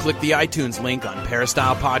 Just click the iTunes link on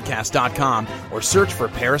peristylepodcast.com or search for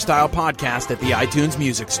Peristyle Podcast at the iTunes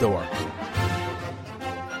Music Store.